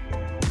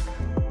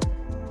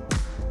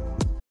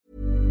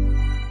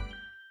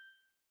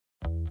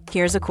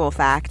 Here's a cool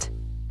fact.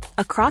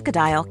 a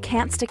crocodile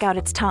can't stick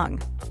out its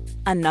tongue.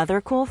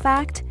 Another cool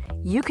fact,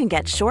 you can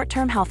get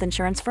short-term health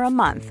insurance for a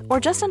month or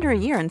just under a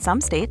year in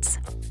some states.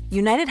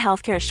 United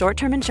Healthcare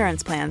short-term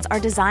insurance plans are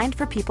designed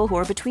for people who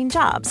are between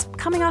jobs,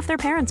 coming off their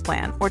parents'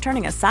 plan, or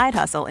turning a side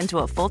hustle into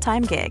a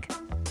full-time gig.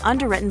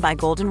 Underwritten by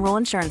Golden Rule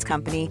Insurance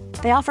Company,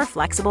 they offer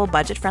flexible,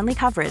 budget-friendly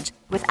coverage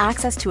with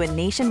access to a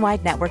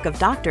nationwide network of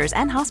doctors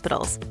and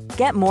hospitals.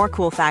 Get more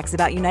cool facts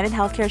about United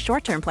Healthcare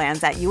short-term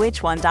plans at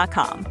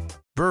uh1.com.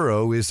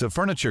 Burrow is a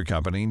furniture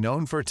company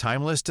known for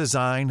timeless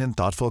design and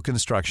thoughtful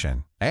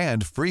construction,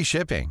 and free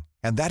shipping,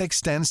 and that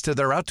extends to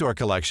their outdoor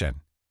collection.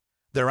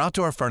 Their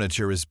outdoor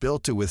furniture is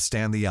built to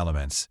withstand the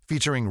elements,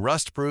 featuring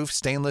rust-proof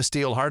stainless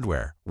steel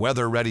hardware,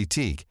 weather-ready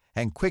teak,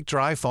 and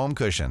quick-dry foam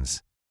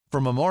cushions.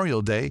 For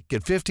Memorial Day,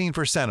 get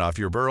 15% off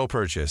your Burrow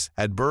purchase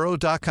at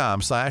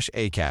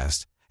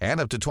burrow.com/acast,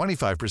 and up to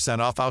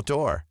 25% off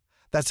outdoor.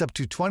 That's up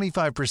to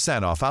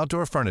 25% off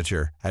outdoor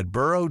furniture at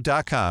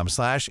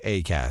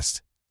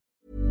burrow.com/acast.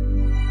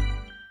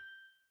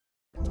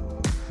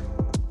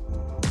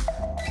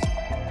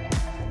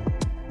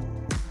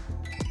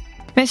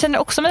 Men jag känner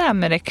också med det här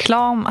med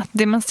reklam, att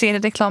det man ser i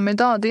reklam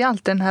idag, det är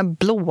alltid den här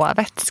blåa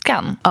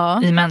vätskan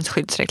i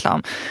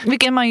mensskyddsreklam.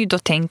 Vilket man ju då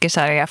tänker så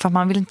här, för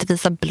man vill inte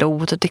visa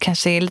blod och det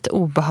kanske är lite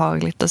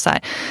obehagligt och så här.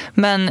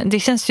 Men det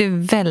känns ju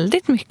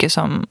väldigt mycket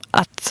som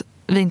att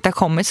vi inte har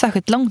kommit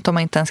särskilt långt om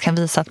man inte ens kan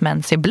visa att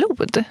mens är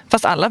blod.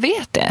 Fast alla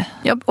vet det.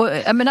 Ja, och,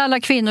 men alla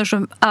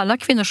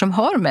kvinnor som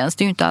har mens,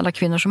 det är ju inte alla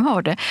kvinnor som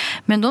har det.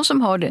 Men de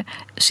som har det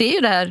ser ju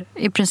det här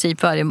i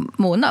princip varje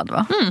månad.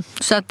 Va?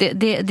 Så att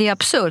det är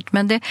absurt.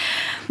 Men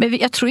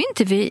jag tror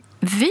inte vi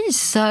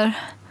visar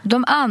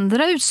de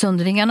andra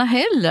utsöndringarna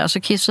heller.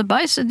 Alltså kiss och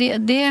bajs,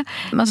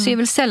 man ser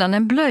väl sällan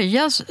en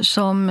blöja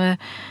som...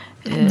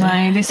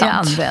 Nej, det är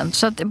sant. Använt.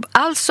 Så att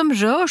allt som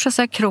rör så att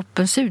säga,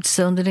 kroppens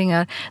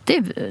utsöndringar, det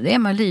är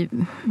man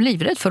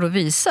livrädd för att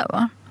visa.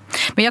 Va?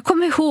 Men jag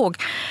kommer ihåg,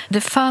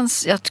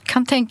 jag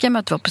kan tänka mig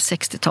att det var på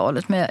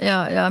 60-talet, men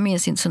jag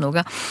minns inte så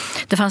noga.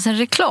 Det fanns en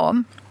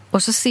reklam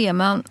och så ser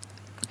man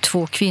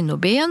 2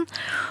 kvinnoben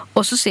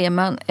och så ser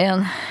man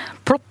en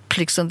plopp,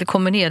 liksom, det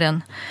kommer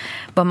ner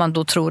vad man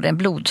då tror är en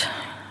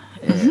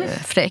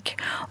blodfläck.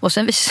 Och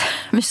sen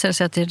visar det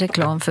sig att det är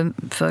reklam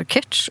för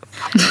ketchup.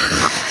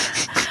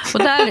 Och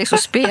där liksom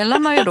spelar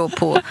man ju då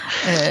på...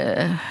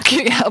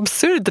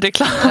 absurd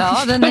reklam.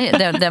 Ja,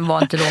 den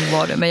var inte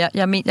långvarig, men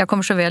jag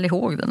kommer så väl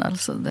ihåg den.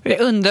 Alltså. Jag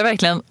undrar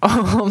verkligen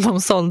om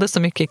de sålde så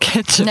mycket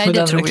ketchup. Nej,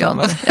 det tror jag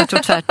inte. Jag tror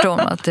tvärtom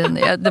att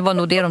det var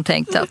nog det de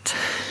tänkte att...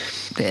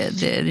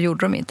 Det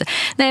gjorde de inte.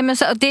 Nej, men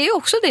det är ju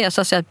också det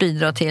så att säga, att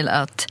bidra till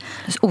att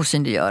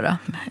osynliggöra.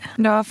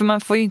 Ja,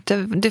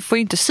 för det får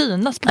ju inte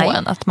synas på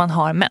en att man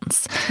har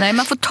mens. Nej,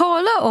 man får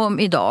tala om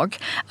idag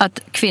att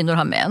kvinnor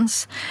har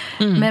mens.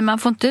 Men man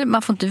får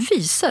inte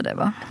visa det,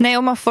 va? Nej,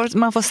 och man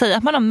får säga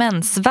att man har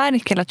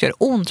mensvärk eller att det gör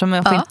ont,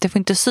 men det får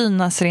inte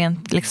synas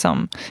rent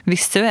liksom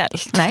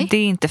visuellt. Nej. Det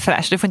är inte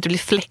fräscht. Det får inte bli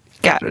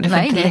fläckar. Det får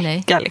inte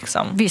läcka,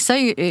 liksom. Vissa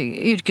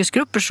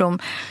yrkesgrupper som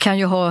kan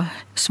ju ha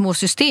små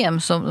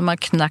system som man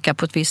knackar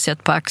på ett visst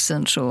sätt på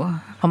axeln, så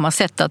har man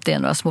sett att det är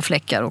några små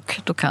fläckar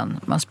och då kan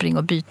man springa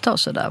och byta och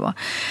sådär, va?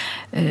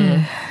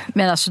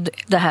 Men alltså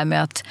det här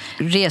med att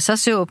resa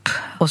sig upp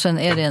och sen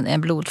är det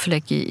en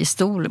blodfläck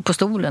på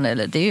stolen,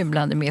 eller det är ju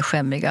bland det mer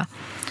skämmiga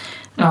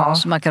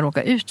som man kan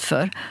råka ut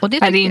för. Och det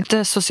är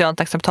inte socialt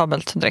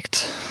acceptabelt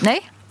direkt.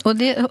 Nej. Och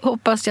det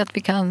hoppas jag att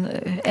vi kan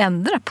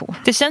ändra på.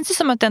 Det känns ju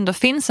som att det ändå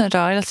finns en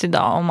rörelse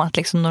idag om att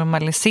liksom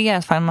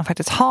normalisera för att man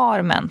faktiskt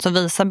har mens och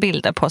visa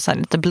bilder på så här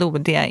lite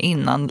blodiga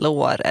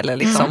innanlår eller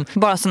liksom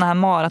bara såna här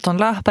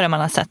maratonlöpare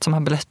man har sett som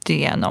har blött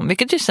igenom.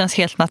 Vilket ju känns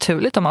helt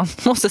naturligt om man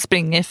måste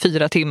springa i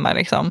 4 timmar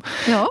liksom.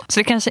 Ja. Så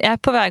det kanske är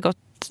på väg åt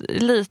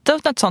lite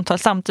åt ett sånt håll,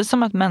 samtidigt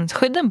som att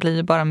mensskydden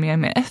blir bara mer och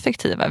mer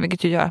effektiva,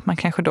 vilket ju gör att man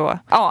kanske då,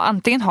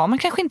 antingen har man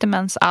kanske inte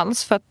mens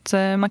alls för att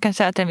man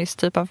kanske äter en viss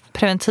typ av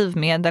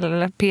preventivmedel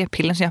eller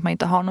p-piller som gör att man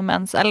inte har någon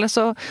mens, eller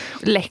så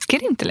läcker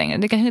det inte längre.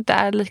 Det kanske inte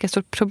är lika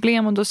stort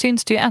problem och då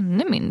syns det ju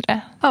ännu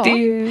mindre. Ja. Det är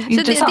ju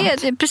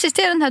intressant. Precis,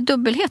 det är den här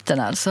dubbelheten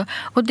alltså.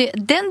 Och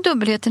den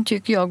dubbelheten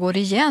tycker jag går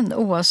igen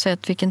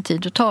oavsett vilken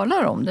tid du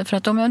talar om det. För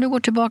att om jag nu går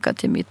tillbaka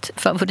till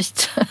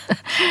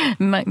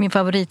min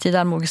favorit i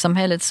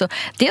allmogesamhället, så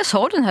dels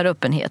har den här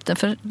öppenheten,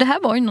 för det här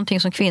var ju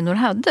någonting som kvinnor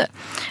hade.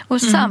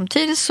 Och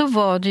samtidigt så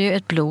var det ju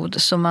ett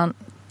blod som man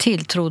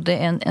tilltrodde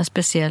en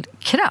speciell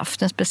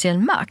kraft, en speciell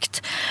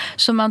makt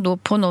som man då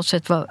på något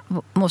sätt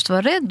måste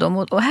vara rädd om.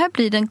 Och här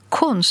blir det en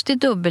konstig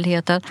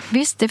dubbelhet att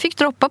visst, det fick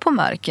droppa på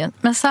marken,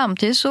 men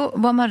samtidigt så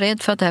var man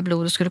rädd för att det här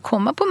blodet skulle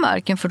komma på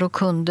marken, för då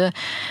kunde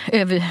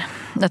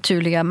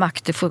övernaturliga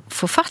makter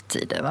få fatt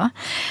i det. Va?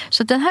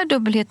 Så den här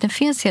dubbelheten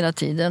finns hela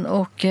tiden,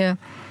 och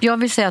jag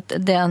vill säga att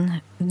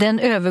den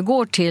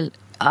övergår till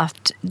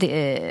att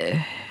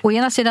å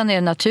ena sidan är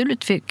det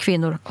naturligt att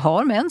kvinnor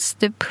har mens,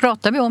 det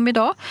pratar vi om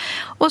idag,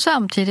 och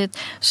samtidigt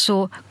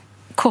så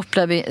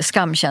kopplar vi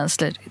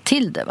skamkänslor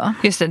till det, va?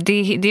 Just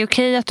det är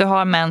okej att du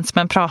har mens,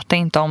 men prata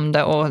inte om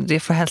det och det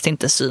får helst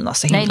inte synas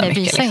så himla mycket. Nej,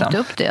 visa liksom. inte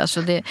upp det.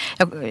 Alltså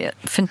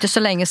för inte så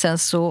länge sedan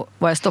så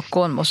var jag i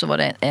Stockholm och så var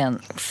det en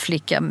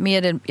flicka,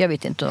 jag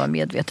vet inte om det var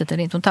medvetet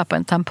eller inte, hon tappade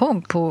en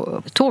tampong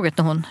på tåget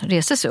när hon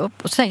reste sig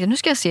upp. Och så tänkte jag, nu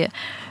ska jag se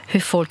hur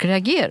folk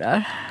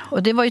reagerar.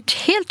 Och det var ju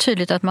helt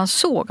tydligt att man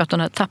såg att hon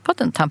hade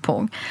tappat en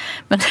tampong.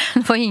 Men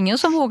det var ingen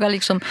som vågade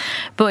liksom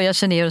böja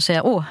sig ner och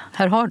säga,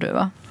 här har du,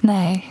 va?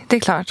 Nej, det är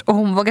klart. Och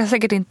hon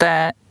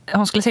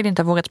skulle säkert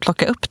inte ha vågat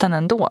plocka upp den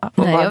ändå.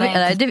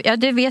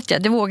 Det vet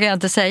jag. Det vågar jag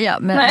inte säga.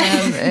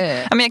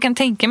 Men jag kan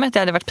tänka mig att det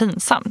hade varit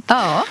pinsamt.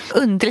 Ja.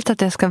 Underligt att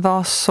det ska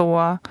vara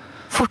så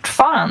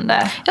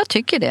fortfarande. Jag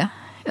tycker det.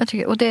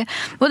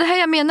 Och det här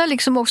jag menar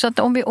liksom också att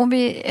om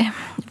vi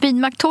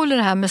vidmakthåller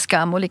det här med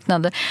skam och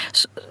liknande,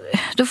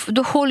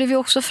 då håller vi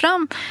också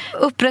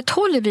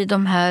upprätthåller vi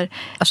de här,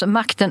 alltså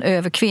makten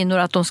över kvinnor,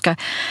 att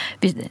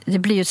det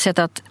blir ju ett sätt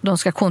att de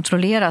ska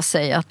kontrollera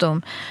sig, att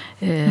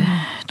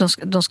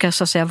de ska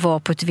så att säga vara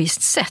på ett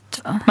visst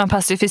sätt, va? Man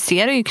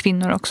pacificerar ju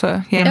kvinnor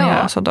också genom att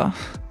göra så då.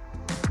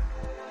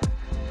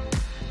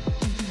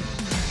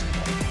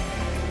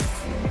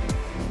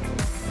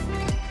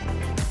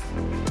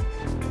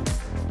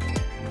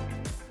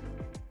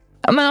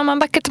 Men om man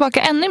backar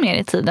tillbaka ännu mer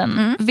i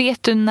tiden,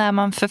 vet du när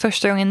man för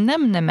första gången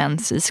nämner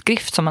mens i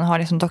skrift som man har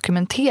det som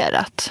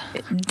dokumenterat?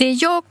 Det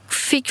jag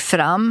fick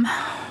fram,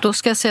 då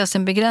ska jag säga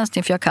en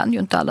begränsning för jag kan ju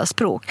inte alla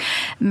språk,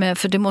 men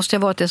för det måste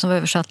ha varit det som var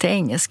översatt till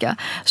engelska,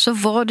 så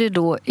var det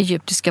då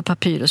egyptiska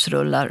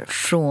papyrusrullar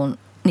från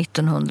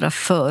 1900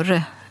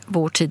 före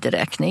vår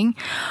tideräkning.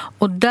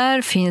 Och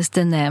där finns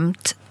det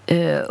nämnt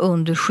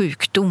under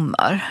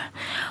sjukdomar.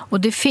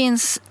 Och det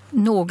finns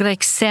några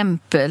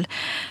exempel.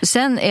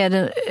 Sen är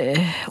det,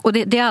 och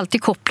det är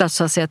alltid kopplat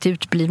så att säga till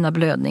utblivna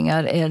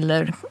blödningar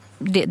eller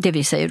det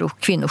vi säger då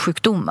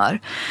kvinnosjukdomar.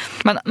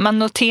 Man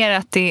noterar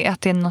att det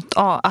är något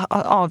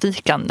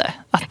avvikande.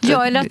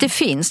 Eller att det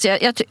finns.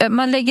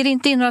 Man lägger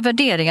inte in några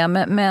värderingar,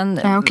 men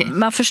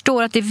man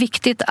förstår att det är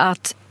viktigt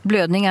att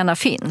blödningarna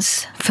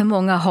finns. För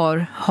många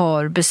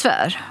har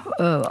besvär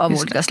av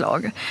olika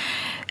slag.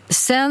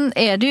 Sen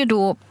är det ju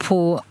då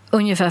på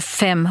ungefär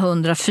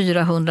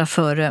 500-400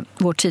 före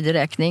vår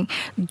tideräkning,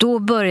 då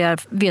börjar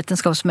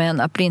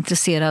vetenskapsmän att bli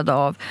intresserade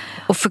av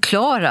att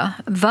förklara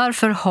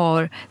varför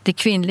har det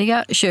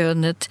kvinnliga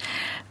könet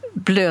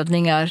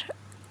blödningar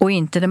och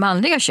inte det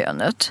manliga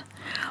könet.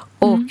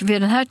 Och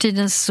vid den här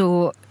tiden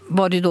så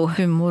var det då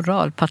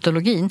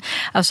humoralpatologin.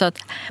 Alltså att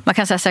man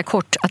kan säga så här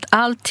kort att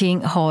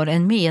allting har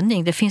en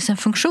mening. Det finns en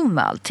funktion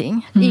med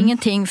allting.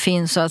 Ingenting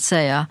finns så att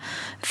säga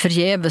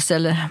förgäves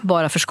eller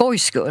bara för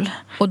skojs skull.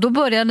 Och då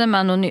började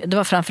man, det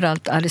var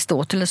framförallt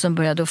Aristoteles som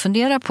började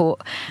fundera på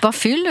vad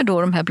fyller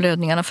då de här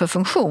blödningarna för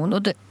funktion?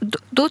 Och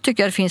då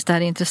tycker jag det finns det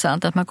här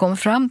intressant att man kommer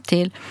fram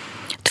till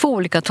 2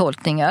 olika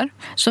tolkningar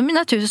som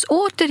naturligtvis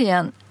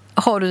återigen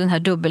har du den här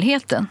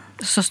dubbelheten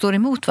som står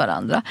emot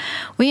varandra.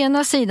 Å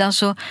ena sidan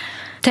så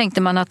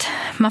tänkte man att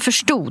man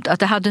förstod att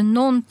det hade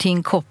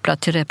någonting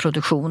kopplat till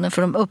reproduktionen,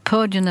 för de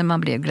upphörde ju när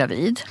man blev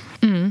gravid.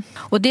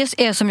 Och det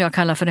är som jag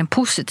kallar för en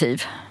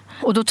positiv.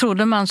 Och då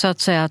trodde man så att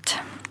säga att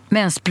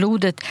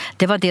mensblodet,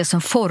 det var det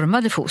som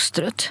formade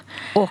fostret.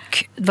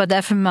 Och det var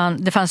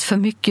därför det fanns för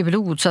mycket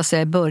blod så att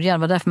säga i början,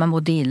 det var därför man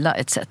mådde illa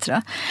etc.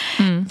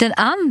 Den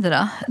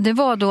andra, det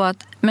var då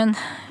att men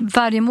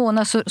varje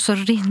månad så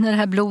rinner det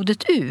här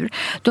blodet ur.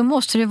 Då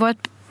måste det vara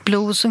ett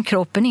blod som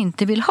kroppen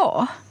inte vill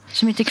ha.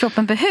 Som inte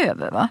kroppen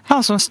behöver, va?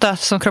 Ja,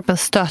 som kroppen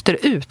stöter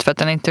ut för att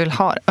den inte vill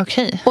ha.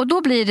 Okej. Och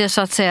då blir det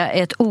så att säga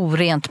ett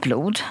orent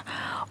blod.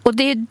 Och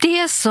det är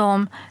det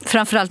som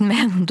framförallt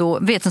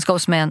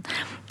vetenskapsmän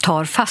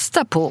tar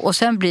fasta på. Och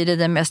sen blir det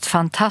den mest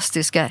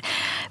fantastiska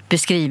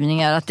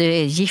beskrivningar att det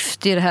är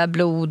gift i det här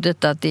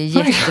blodet, att det är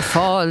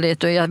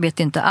jättefarligt och jag vet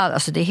inte alls.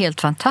 Alltså det är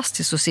helt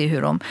fantastiskt att se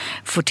hur de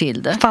får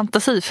till det.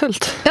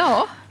 Fantasifullt.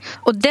 Ja,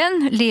 och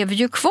den lever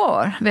ju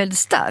kvar väldigt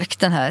starkt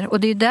den här. Och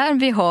det är där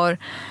vi har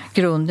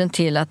grunden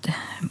till att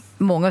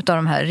många av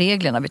de här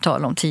reglerna vi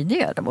talade om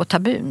tidigare var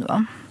tabun,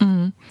 va?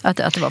 Att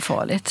det var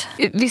farligt.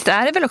 Visst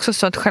är det väl också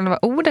så att själva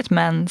ordet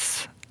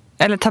mens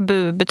eller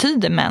tabu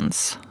betyder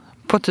mens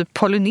på typ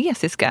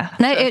polynesiska?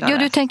 Nej,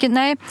 du tänker,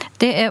 nej,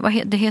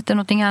 det heter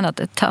någonting annat.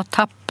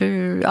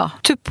 Tapu, ja.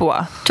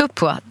 Tupua,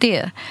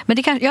 det. Men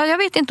det kan, jag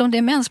vet inte om det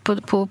är mens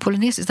på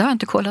polynesiskt. Det har jag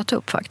inte kollat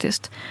upp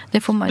faktiskt.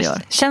 Det får man göra.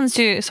 Det känns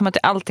ju som att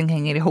allting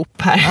hänger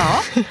ihop här.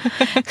 Ja,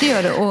 det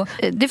gör det. Och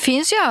det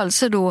finns ju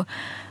alltså då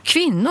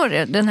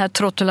kvinnor, den här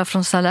Trottola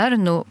från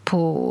Salerno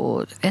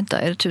på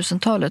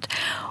 1000-talet.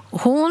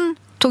 Hon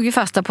tog ju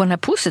fasta på den här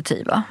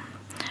positiva.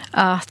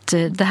 Att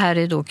det här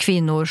är då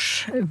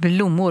kvinnors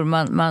blommor.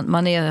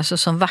 Man är alltså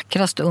som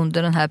vackrast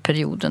under den här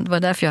perioden. Det var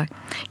därför jag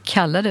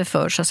kallade det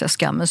för så att säga,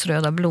 skammens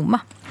röda blomma.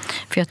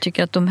 För jag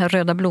tycker att de här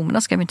röda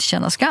blommorna ska vi inte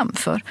känna skam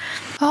för.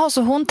 Ja,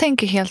 så hon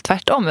tänker helt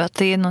tvärtom. Att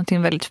det är något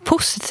väldigt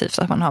positivt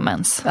att man har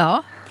mens.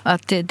 Ja,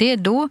 att det är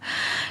då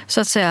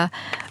så att säga,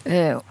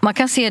 man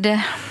kan se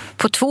det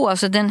på 2,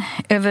 alltså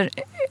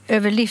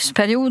över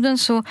livsperioden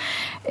så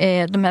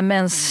de här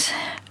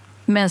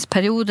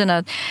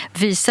mensperioderna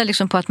visar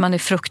liksom på att man är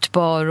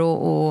fruktbar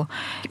och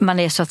man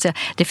är så att säga,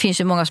 det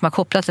finns ju många som har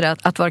kopplat till det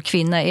att vara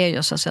kvinna är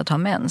ju så att säga att ha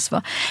mens,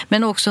 va?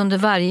 Men också under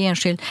varje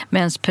enskild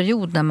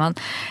mensperiod när man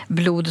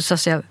blodet så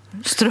att säga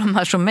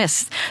strömmar som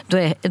mest,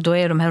 då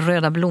är de här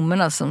röda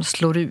blommorna som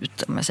slår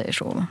ut, om jag säger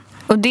så.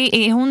 Och det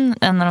är hon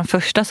en av de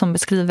första som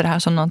beskriver det här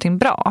som någonting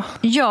bra?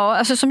 Ja,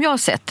 alltså som jag har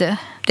sett det.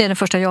 Det är den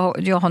första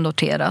jag har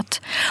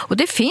noterat. Och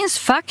det finns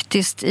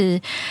faktiskt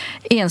i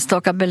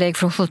enstaka belägg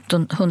från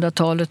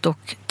 1700-talet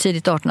och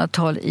tidigt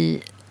 1800-tal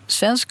i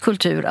svensk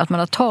kultur att man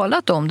har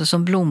talat om det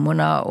som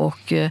blommorna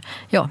och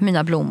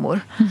mina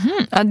blommor.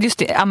 Mm-hmm. Ja, just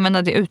det,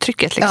 använda det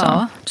uttrycket liksom.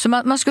 Ja, så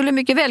man skulle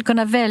mycket väl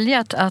kunna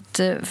välja att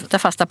ta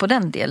fasta på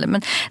den delen,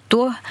 men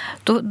då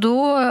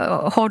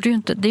har du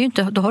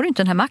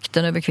inte den här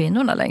makten över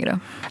kvinnorna längre.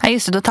 Ja,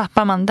 just det, då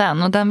tappar man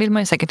den och den vill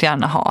man ju säkert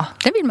gärna ha.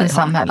 Det vill man ju i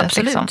samhället, ha,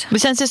 absolut. Liksom. Det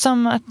känns ju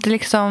som att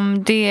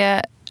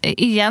det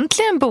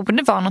egentligen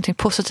borde vara något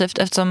positivt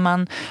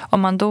eftersom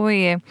om man då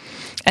är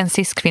en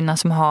cis-kvinna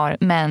som har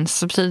mens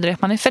så betyder det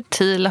att man är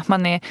fertil, att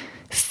man är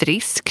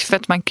frisk, för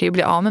att man kan ju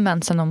bli av med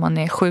mensen om man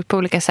är sjuk på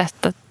olika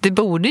sätt. Att det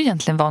borde ju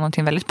egentligen vara något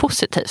väldigt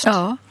positivt.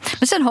 Ja,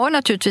 men sen har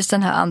naturligtvis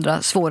den här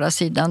andra svåra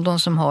sidan, de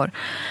som har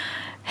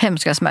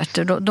hemska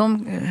smärtor.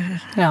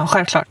 Ja,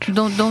 självklart.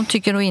 De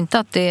tycker nog inte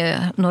att det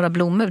är några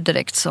blommor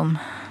direkt som...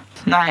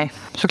 Nej,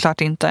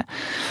 såklart inte.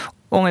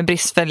 Och med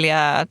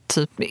bristfälliga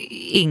typ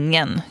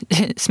ingen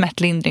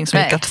smärtlindring som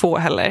gick att få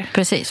heller.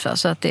 Precis, va?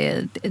 Så att det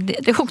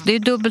är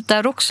dubbelt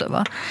där också.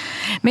 Va?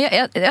 Men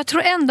jag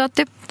tror ändå att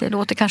det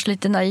låter kanske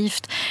lite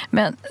naivt,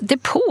 men det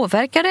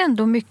påverkar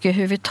ändå mycket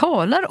hur vi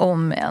talar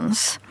om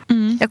mens.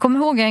 Mm. Jag kommer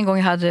ihåg en gång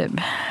jag hade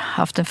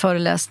haft en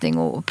föreläsning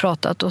och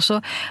pratat och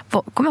så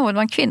kommer jag ihåg det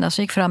var en kvinna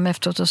som gick fram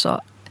efteråt och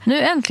sa: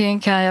 nu äntligen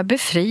kan jag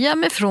befria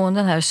mig från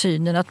den här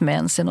synen att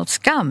mens är något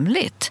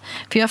skamligt.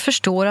 För jag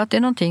förstår att det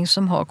är någonting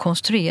som har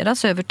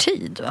konstruerats över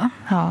tid. Va?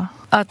 Ja.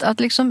 Att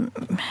liksom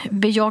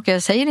bejaka,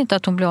 jag säger inte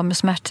att hon blir av med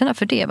smärtorna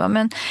för det, va?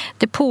 Men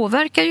det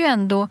påverkar ju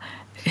ändå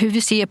hur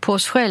vi ser på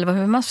oss själva,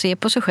 hur man ser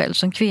på sig själv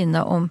som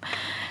kvinna.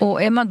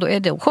 Och är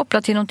det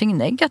kopplat till någonting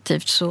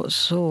negativt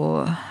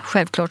så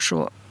självklart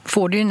så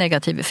får det ju en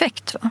negativ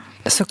effekt. Va?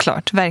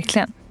 Såklart,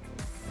 verkligen.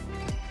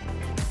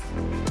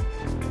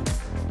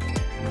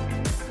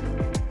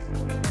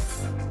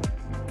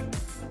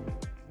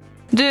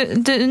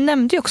 Du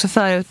nämnde ju också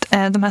förut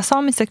de här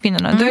samiska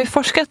kvinnorna. Mm. Du har ju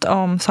forskat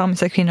om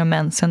samiska kvinnor och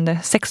mens under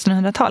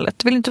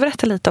 1600-talet. Vill du inte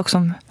berätta lite också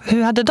om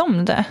hur hade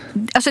de det?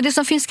 Alltså det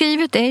som finns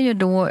skrivet är ju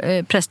då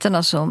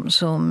prästerna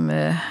som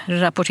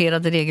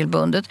rapporterade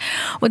regelbundet.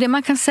 Och det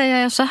man kan säga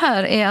är så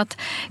här är att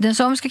den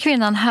samiska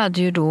kvinnan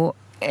hade ju då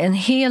en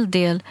hel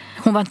del,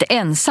 hon var inte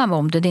ensam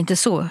om det är inte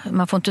så,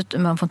 man får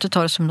inte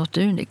ta det som något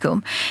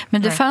unikum.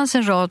 Men det fanns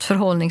en rad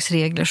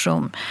förhållningsregler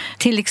som,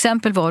 till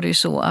exempel var det ju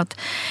så att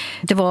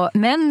det var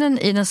männen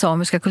i den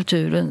samiska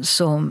kulturen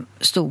som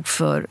stod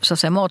för så att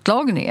säga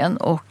matlagningen,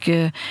 och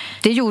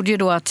det gjorde ju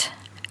då att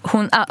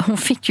hon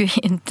fick ju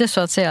inte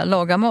så att säga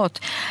laga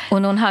mat.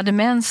 Och när hon hade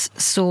mens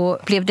så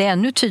blev det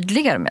ännu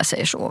tydligare, om jag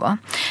säger så. Va?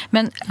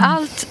 Men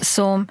allt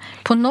som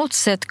på något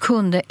sätt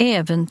kunde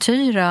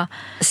äventyra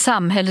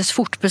samhällets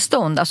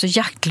fortbestånd, alltså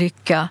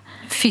jaktlycka,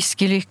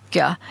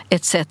 fiskelycka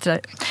etc.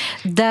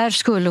 Där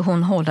skulle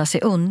hon hålla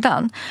sig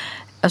undan.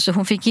 Alltså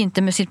hon fick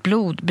inte med sitt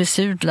blod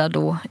besudla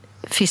då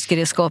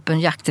fiskeredskapen,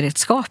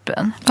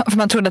 jaktredskapen. Ja, för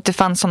man trodde att det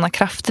fanns sådana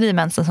krafter i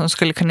mensen som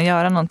skulle kunna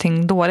göra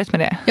någonting dåligt med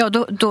det. Ja,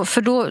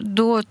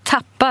 då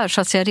tappar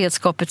så att säga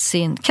redskapet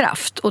sin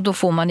kraft och då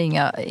får man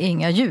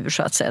inga djur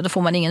så att säga. Då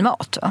får man ingen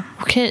mat. Va?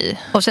 Okej.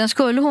 Och sen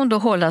skulle hon då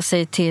hålla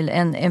sig till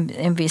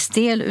en viss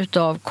del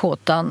utav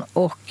kåtan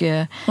och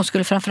hon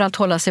skulle framförallt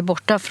hålla sig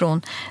borta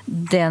från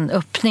den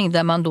öppning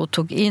där man då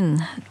tog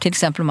in, till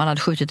exempel om man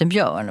hade skjutit en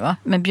björn. Va?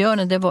 Men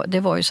björnen det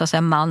var ju så att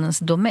säga mannens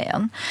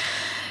domän.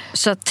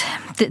 Så att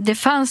det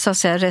fanns så att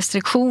säga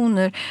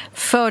restriktioner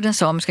för den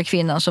samiska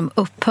kvinnan som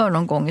upphör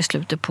någon gång i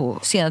slutet på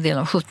senare delen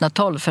av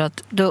 1700-talet, för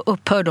att då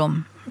upphör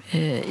de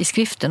i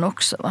skriften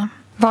också. Va?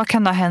 Vad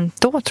kan det ha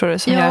hänt då, tror du,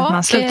 som gör att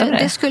man slutar med det?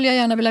 Det skulle jag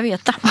gärna vilja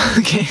veta.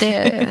 Okay.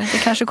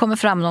 Det kanske kommer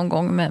fram någon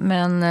gång,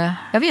 men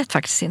jag vet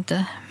faktiskt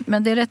inte.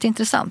 Men det är rätt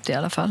intressant i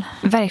alla fall.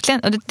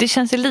 Verkligen. Och det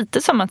känns ju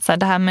lite som att så här,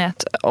 det här med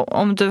att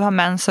om du har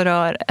mens och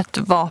rör ett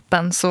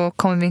vapen så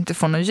kommer vi inte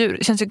få något djur.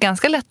 Det känns ju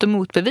ganska lätt att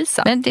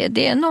motbevisa. Men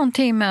det är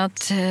någonting med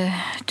att,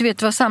 du vet,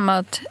 det var samma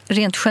att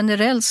rent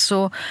generellt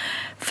så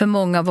för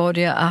många var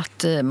det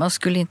att man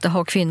skulle inte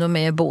ha kvinnor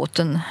med i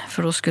båten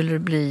för då skulle det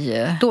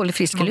bli dålig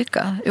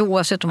fiskelycka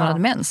oavsett om man hade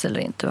mens eller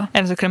inte. Va?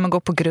 Eller så kunde man gå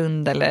på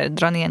grund eller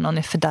dra ner någon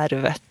i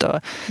fördärvet. Och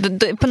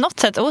på något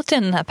sätt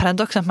återigen den här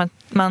paradoxen att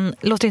man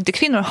låter inte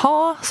kvinnor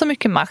ha så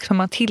mycket makt, men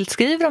man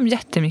tillskriver dem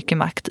jättemycket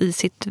makt i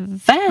sitt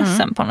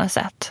väsen på något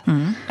sätt.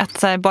 Mm. Att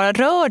så här, bara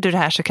rör du det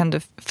här så kan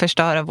du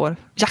förstöra vår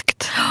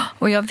jakt.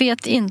 Och jag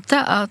vet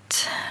inte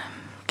att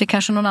det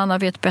kanske någon annan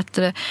vet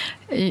bättre.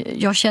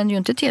 Jag känner ju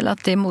inte till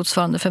att det är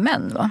motsvarande för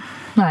män. Va?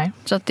 Nej.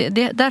 Så att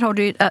där har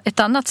du ett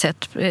annat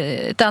sätt,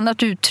 ett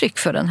annat uttryck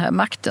för den här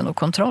makten och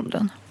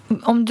kontrollen.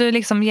 Om du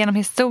liksom genom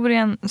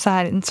historien så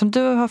här, som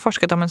du har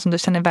forskat om men som du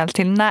känner väl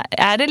till,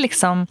 är det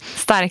liksom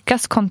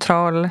starkast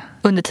kontroll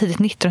under tidigt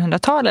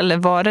 1900-tal eller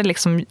var det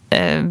liksom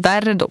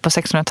värre då på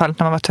 1600-talet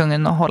när man var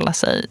tvungen att hålla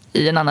sig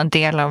i en annan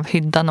del av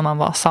hyddan om man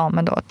var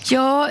same då?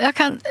 Ja,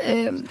 det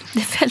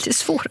är väldigt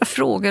svåra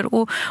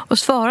frågor att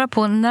svara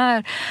på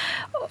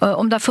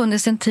om det har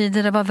funnits en tid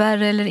där det var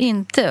värre eller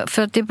inte.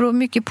 För att det beror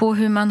mycket på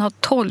hur man har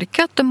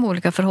tolkat de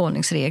olika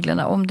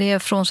förhållningsreglerna. Om det är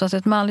från så att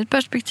ett manligt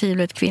perspektiv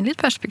eller ett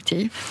kvinnligt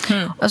perspektiv.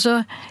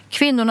 Alltså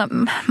kvinnorna,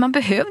 man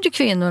behövde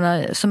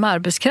kvinnorna som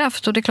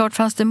arbetskraft. Och det är klart,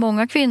 fanns det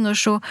många kvinnor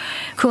så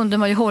kunde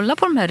man ju hålla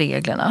på de här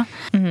reglerna.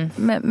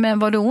 Men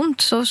var det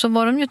ont så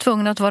var de ju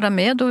tvungna att vara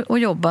med och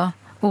jobba.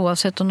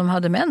 Oavsett om de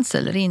hade mens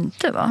eller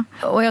inte. Va?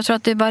 Och jag tror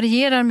att det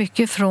varierar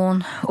mycket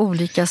från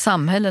olika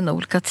samhällen och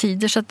olika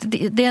tider. Så att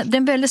det är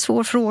en väldigt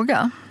svår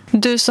fråga.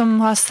 Du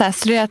som har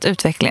studerat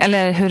utveckling,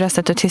 eller hur det har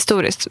sett ut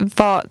historiskt.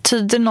 Vad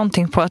tyder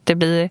någonting på att det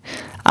blir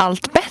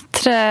allt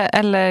bättre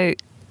eller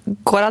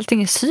går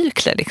allting i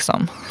cykler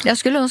liksom? Jag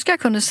skulle önska att jag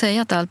kunde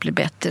säga att allt blir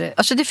bättre.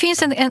 Alltså det finns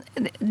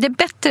det är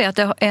bättre att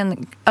det har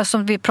alltså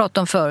som vi pratade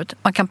om förut,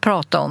 man kan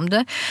prata om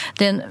det.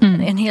 Det är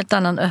en helt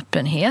annan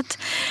öppenhet.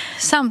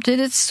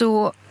 Samtidigt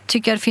så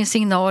tycker jag det finns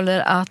signaler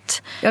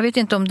att, jag vet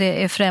inte om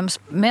det är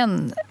främst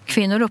män,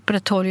 kvinnor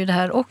upprätthåller ju det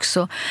här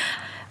också.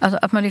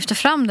 Att man lyfter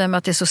fram det med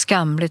att det är så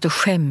skamligt och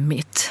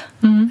skämmigt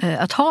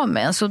att ha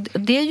mens. Så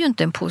det är ju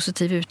inte en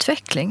positiv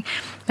utveckling.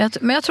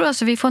 Men jag tror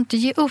alltså vi får inte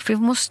ge upp. Vi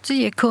måste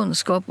ge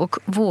kunskap och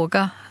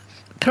våga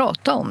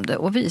prata om det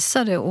och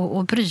visa det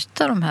och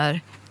bryta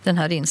den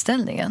här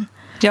inställningen.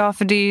 Ja,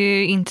 för det är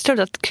ju inte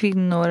troligt att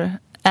kvinnor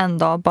en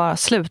dag bara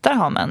slutar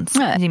ha mens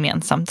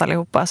gemensamt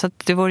allihopa. Så att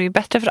det vore ju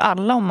bättre för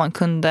alla om man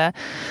kunde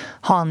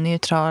ha en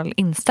neutral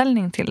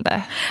inställning till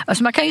det.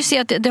 Alltså man kan ju se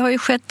att det har ju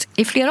skett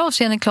i flera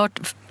avseenden klart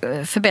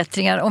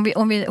förbättringar.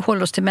 Om vi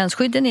håller oss till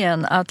mensskydden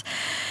igen, att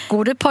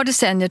går det ett par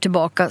decennier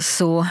tillbaka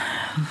så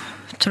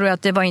tror jag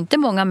att det var inte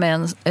många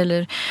män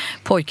eller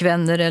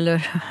pojkvänner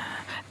eller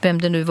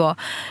vem det nu var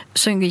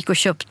som gick och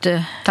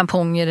köpte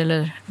tamponger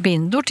eller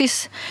bindor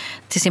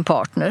till sin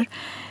partner.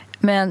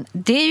 Men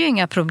det är ju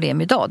inga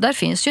problem idag. Där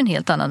finns ju en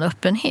helt annan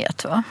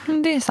öppenhet. Va?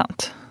 Det är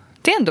sant.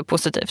 Det är ändå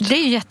positivt. Det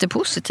är ju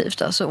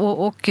jättepositivt. Alltså.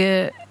 Och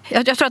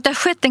jag tror att det har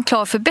skett en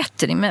klar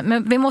förbättring.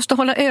 Men vi måste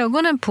hålla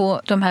ögonen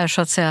på de här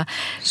så att säga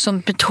som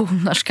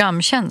betonar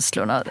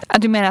skamkänslorna.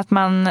 Du menar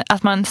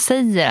att man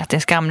säger att det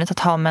är skamligt att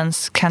ha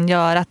mens kan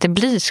göra att det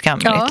blir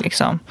skamligt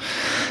liksom?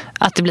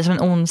 Att det blir som en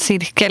ond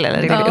cirkel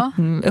eller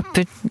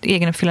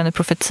egenuppfyllande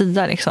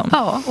profetia liksom.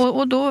 Ja,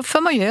 och då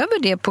för man ju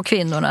över det på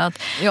kvinnorna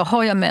att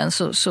har jag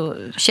mens så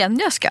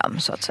känner jag skam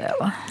så att säga.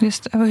 Va?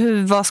 Just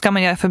det. Vad ska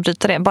man göra för att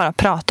bryta det? Bara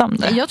prata om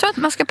det? Jag tror att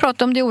man ska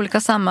prata om det i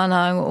olika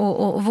sammanhang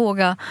och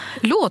våga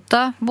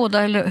låta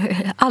båda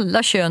eller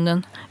alla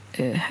könen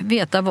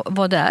veta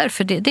vad det är.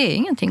 För det är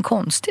ingenting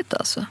konstigt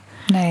alltså.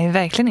 Nej,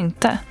 verkligen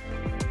inte.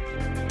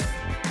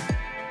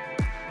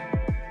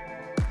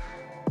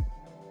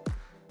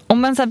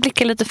 Om man så här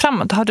blickar lite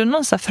framåt, har du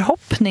någon så här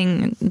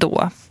förhoppning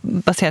då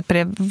baserat på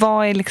det?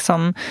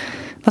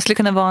 Vad skulle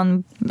kunna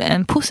vara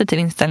en positiv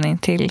inställning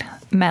till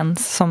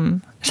mens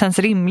som känns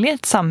rimligt i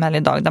ett samhälle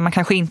idag där man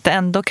kanske inte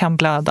ändå kan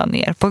blöda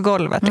ner på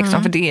golvet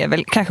liksom, för det är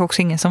väl kanske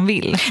också ingen som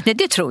vill. Nej,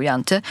 det tror jag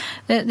inte.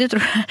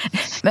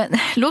 Men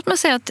låt mig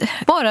säga att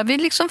bara vi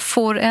liksom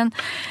får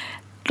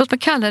låt mig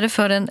kalla det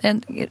för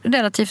en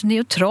relativt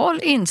neutral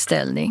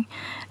inställning.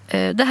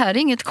 Det här är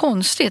inget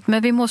konstigt,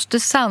 men vi måste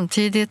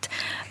samtidigt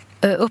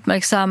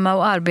uppmärksamma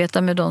och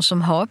arbeta med de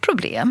som har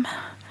problem.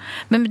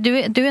 Men du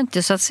är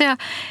inte så att säga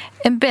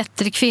en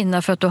bättre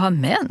kvinna för att du har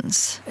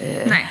mens.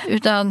 Nej.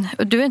 Utan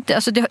du är inte,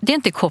 alltså det är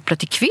inte kopplat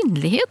till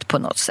kvinnlighet på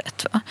något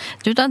sätt. Va?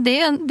 Utan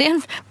det är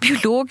en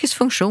biologisk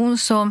funktion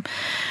som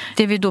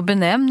det vi då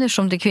benämner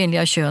som det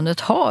kvinnliga könet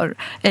har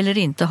eller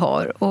inte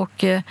har. Och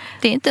det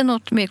är inte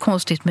något mer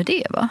konstigt med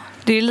det. Va?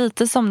 Det är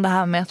lite som det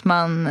här med att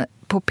man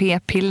på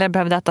p-piller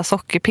behövde äta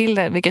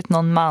sockerpiller, vilket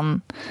någon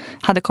man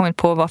hade kommit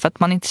på var för att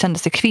man inte kände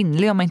sig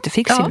kvinnlig om man inte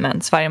fick sin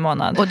mens varje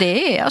månad. Och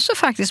det är alltså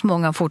faktiskt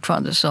många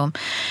fortfarande som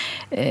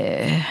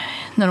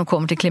när de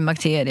kommer till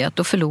klimakteriet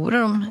då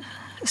förlorar de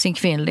sin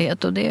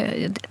kvinnlighet och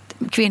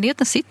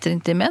kvinnligheten sitter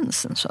inte i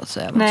mensen så att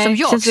säga. Nej, som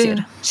jag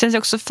ser. Känns det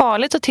också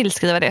farligt att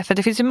tillskriva det för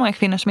det finns ju många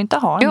kvinnor som inte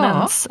har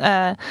mens.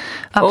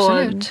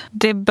 Absolut. Och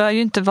det bör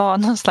ju inte vara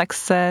någon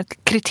slags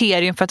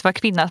kriterium för att vara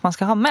kvinna att man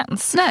ska ha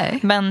mens. Nej.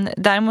 Men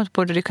däremot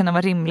borde det kunna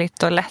vara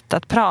rimligt och lätt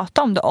att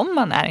prata om det om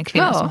man är en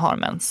kvinna som har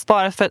mens.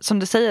 Bara för, som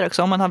du säger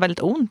också, om man har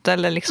väldigt ont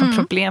eller liksom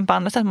problem på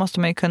andra sätt måste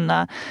man ju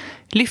kunna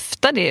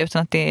lyfta det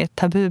utan att det är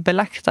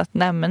tabubelagt att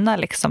nämna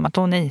liksom att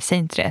nej, säg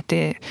inte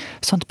det.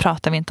 Sånt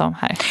pratar vi inte om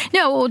här.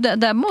 Ja, och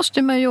där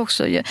måste man ju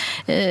också jag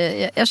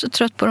är så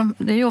trött på dem.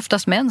 Det är ju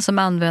oftast män som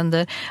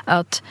använder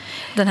att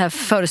den här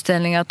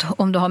föreställningen att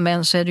om du har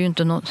mens så är det ju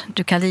inte något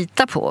du kan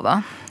lita på,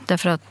 va?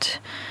 Därför att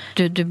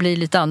du blir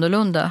lite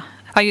annorlunda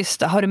Ja, just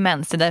det. Har du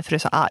mens? Det är därför du är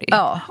så arg.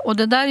 Ja, och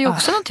det där är ju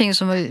också någonting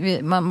som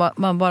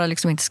man bara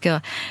liksom inte ska...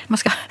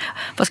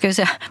 vad ska vi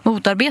säga?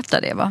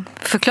 Motarbeta det, va?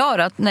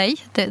 Förklara att nej,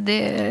 jag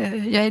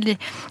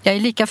är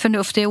lika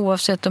förnuftig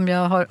oavsett om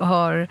jag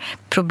har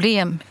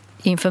problem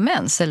inför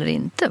mens eller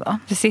inte, va?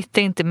 Det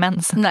sitter inte i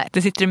mensen. Nej.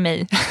 Det sitter i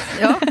mig.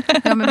 Ja,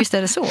 men visst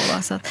är det så,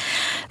 va? Så att...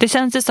 Det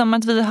känns ju som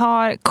att vi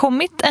har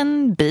kommit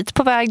en bit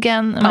på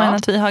vägen, men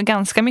att vi har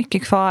ganska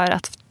mycket kvar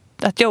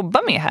att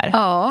jobba med här.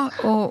 Ja,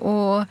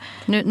 och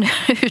nu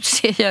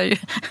utser jag ju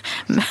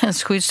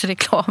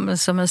mensskyddsreklamen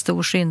som en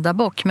stor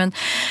syndabock, men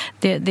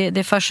det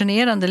är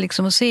fascinerande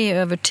liksom att se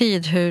över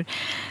tid hur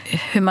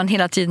man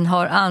hela tiden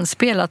har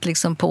anspelat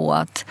liksom på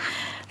att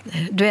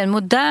du är en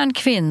modern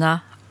kvinna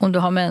om du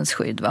har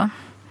mensskydd, va?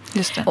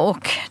 Just det.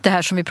 Och det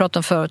här som vi pratade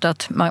om förut,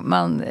 att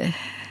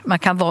man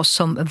kan vara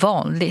som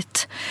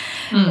vanligt.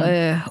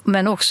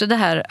 Men också det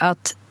här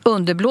att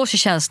underblåser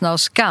känslan av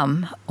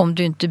skam om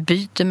du inte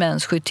byter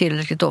mensskydd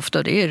tillräckligt ofta,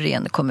 och det är ju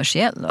ren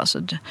kommersiell. Alltså,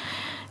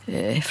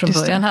 från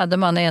början hade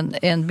man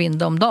en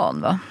binda om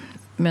dagen, va?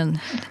 Men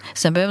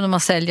sen behövde man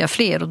sälja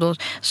fler, och då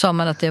sa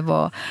man att det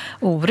var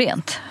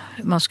orent.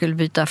 Man skulle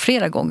byta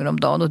flera gånger om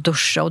dagen och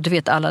duscha, och du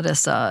vet alla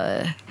dessa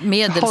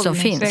medel som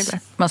finns.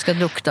 Man ska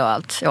lukta och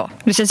allt. Ja.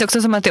 Det känns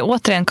också som att det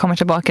återigen kommer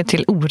tillbaka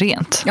till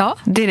orent. Ja.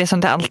 Det är det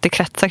som det alltid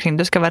kretsar kring.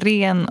 Du ska vara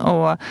ren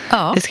och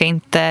det ska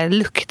inte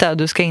lukta, och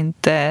du ska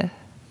inte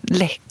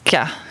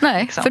läcka.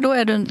 Nej, liksom. för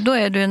då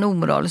är du en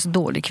omoraliskt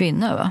dålig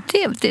kvinna, va?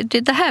 Det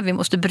är det här vi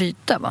måste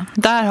bryta, va?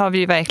 Där har vi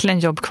ju verkligen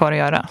jobb kvar att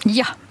göra.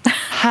 Ja.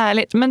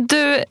 Härligt. Men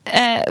du,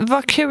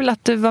 vad kul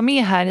att du var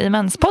med här i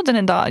Menspodden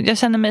idag. Jag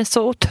känner mig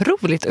så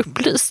otroligt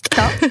upplyst.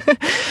 Ja.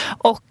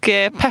 Och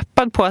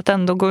peppad på att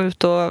ändå gå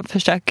ut och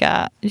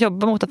försöka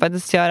jobba mot att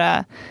faktiskt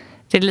göra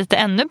det lite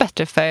ännu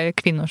bättre för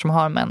kvinnor som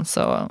har mens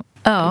och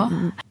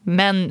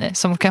män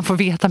som kan få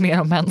veta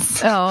mer om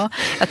mens. Ja,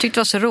 jag tyckte det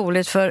var så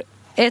roligt, för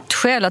ett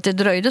skäl att det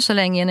dröjde så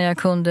länge innan jag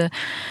kunde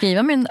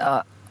skriva min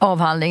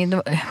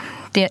avhandling.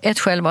 Ett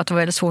skäl var att det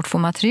var väldigt svårt att få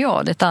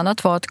material. Ett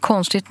annat var att,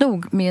 konstigt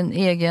nog, min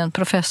egen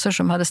professor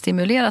som hade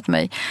stimulerat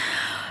mig.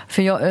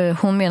 För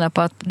hon menar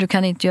på att du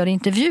kan inte göra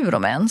intervjuer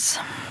om ens.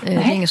 Det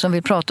är ingen som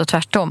vill prata,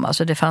 tvärtom.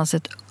 Alltså det fanns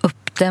ett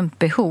uppdämt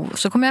behov.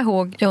 Så kommer jag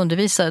ihåg, jag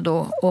undervisade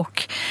då,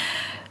 och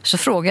så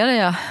frågade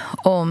jag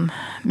om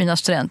mina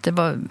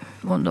studenter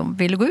om de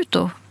ville gå ut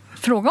och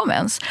fråga om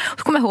ens.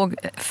 Så kommer jag ihåg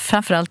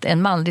framförallt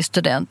en manlig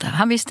student.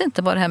 Han visste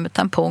inte vad det här med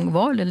tampong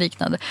var eller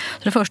liknande.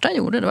 Så det första han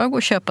gjorde, det var att gå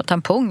och köpa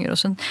tamponger, och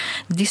sen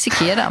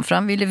dissekerade han, för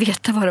han ville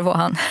veta vad det var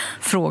han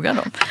frågade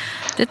om.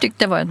 Det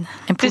tyckte jag var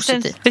en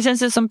positiv. Det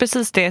känns ju som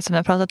precis det som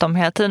jag pratat om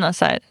hela tiden.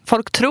 Så här,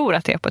 folk tror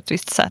att det är på ett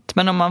visst sätt,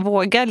 men om man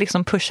vågar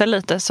liksom pusha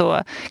lite,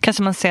 så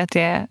kanske man ser att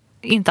det är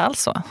inte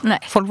alls så. Nej.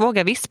 Folk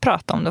vågar visst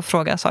prata om det och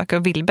fråga saker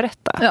och vill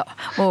berätta. Ja,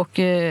 och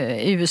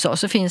i USA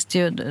så finns det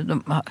ju,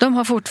 de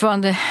har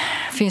fortfarande,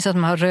 finns att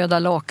de har röda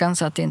lakan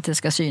så att det inte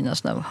ska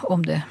synas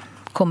om det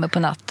kommer på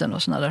natten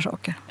och såna där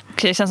saker.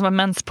 Okej, det känns som att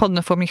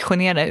Menspodden får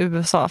missionera i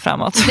USA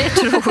framåt. Det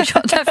tror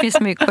jag, där finns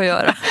mycket att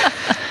göra.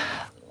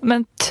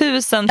 Men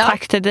tusen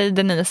tack till dig,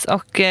 Denise,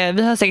 och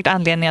vi har säkert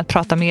anledning att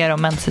prata mer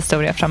om mens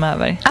historia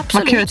framöver. Absolut.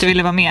 Vad kul att du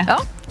ville vara med.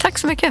 Ja, tack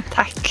så mycket.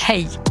 Tack.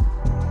 Hej.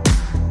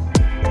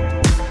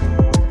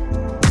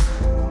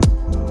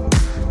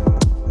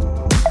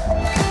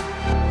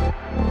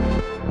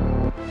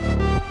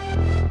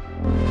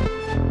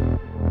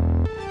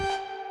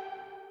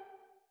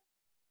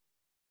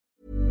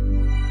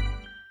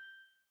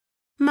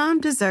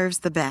 Mom deserves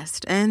the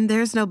best, and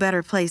there's no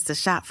better place to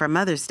shop for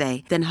Mother's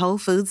Day than Whole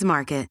Foods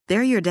Market.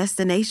 They're your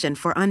destination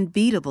for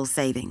unbeatable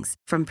savings,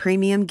 from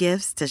premium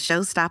gifts to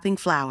show-stopping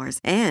flowers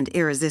and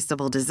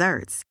irresistible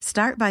desserts.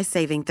 Start by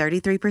saving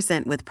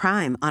 33% with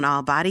Prime on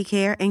all body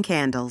care and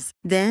candles.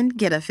 Then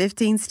get a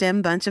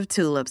 15-stem bunch of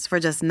tulips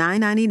for just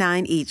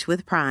 $9.99 each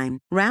with Prime.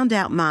 Round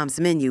out Mom's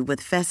menu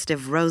with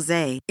festive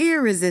rosé,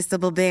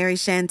 irresistible berry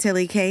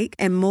chantilly cake,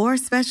 and more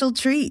special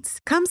treats.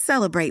 Come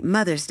celebrate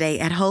Mother's Day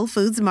at Whole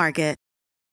Foods Market.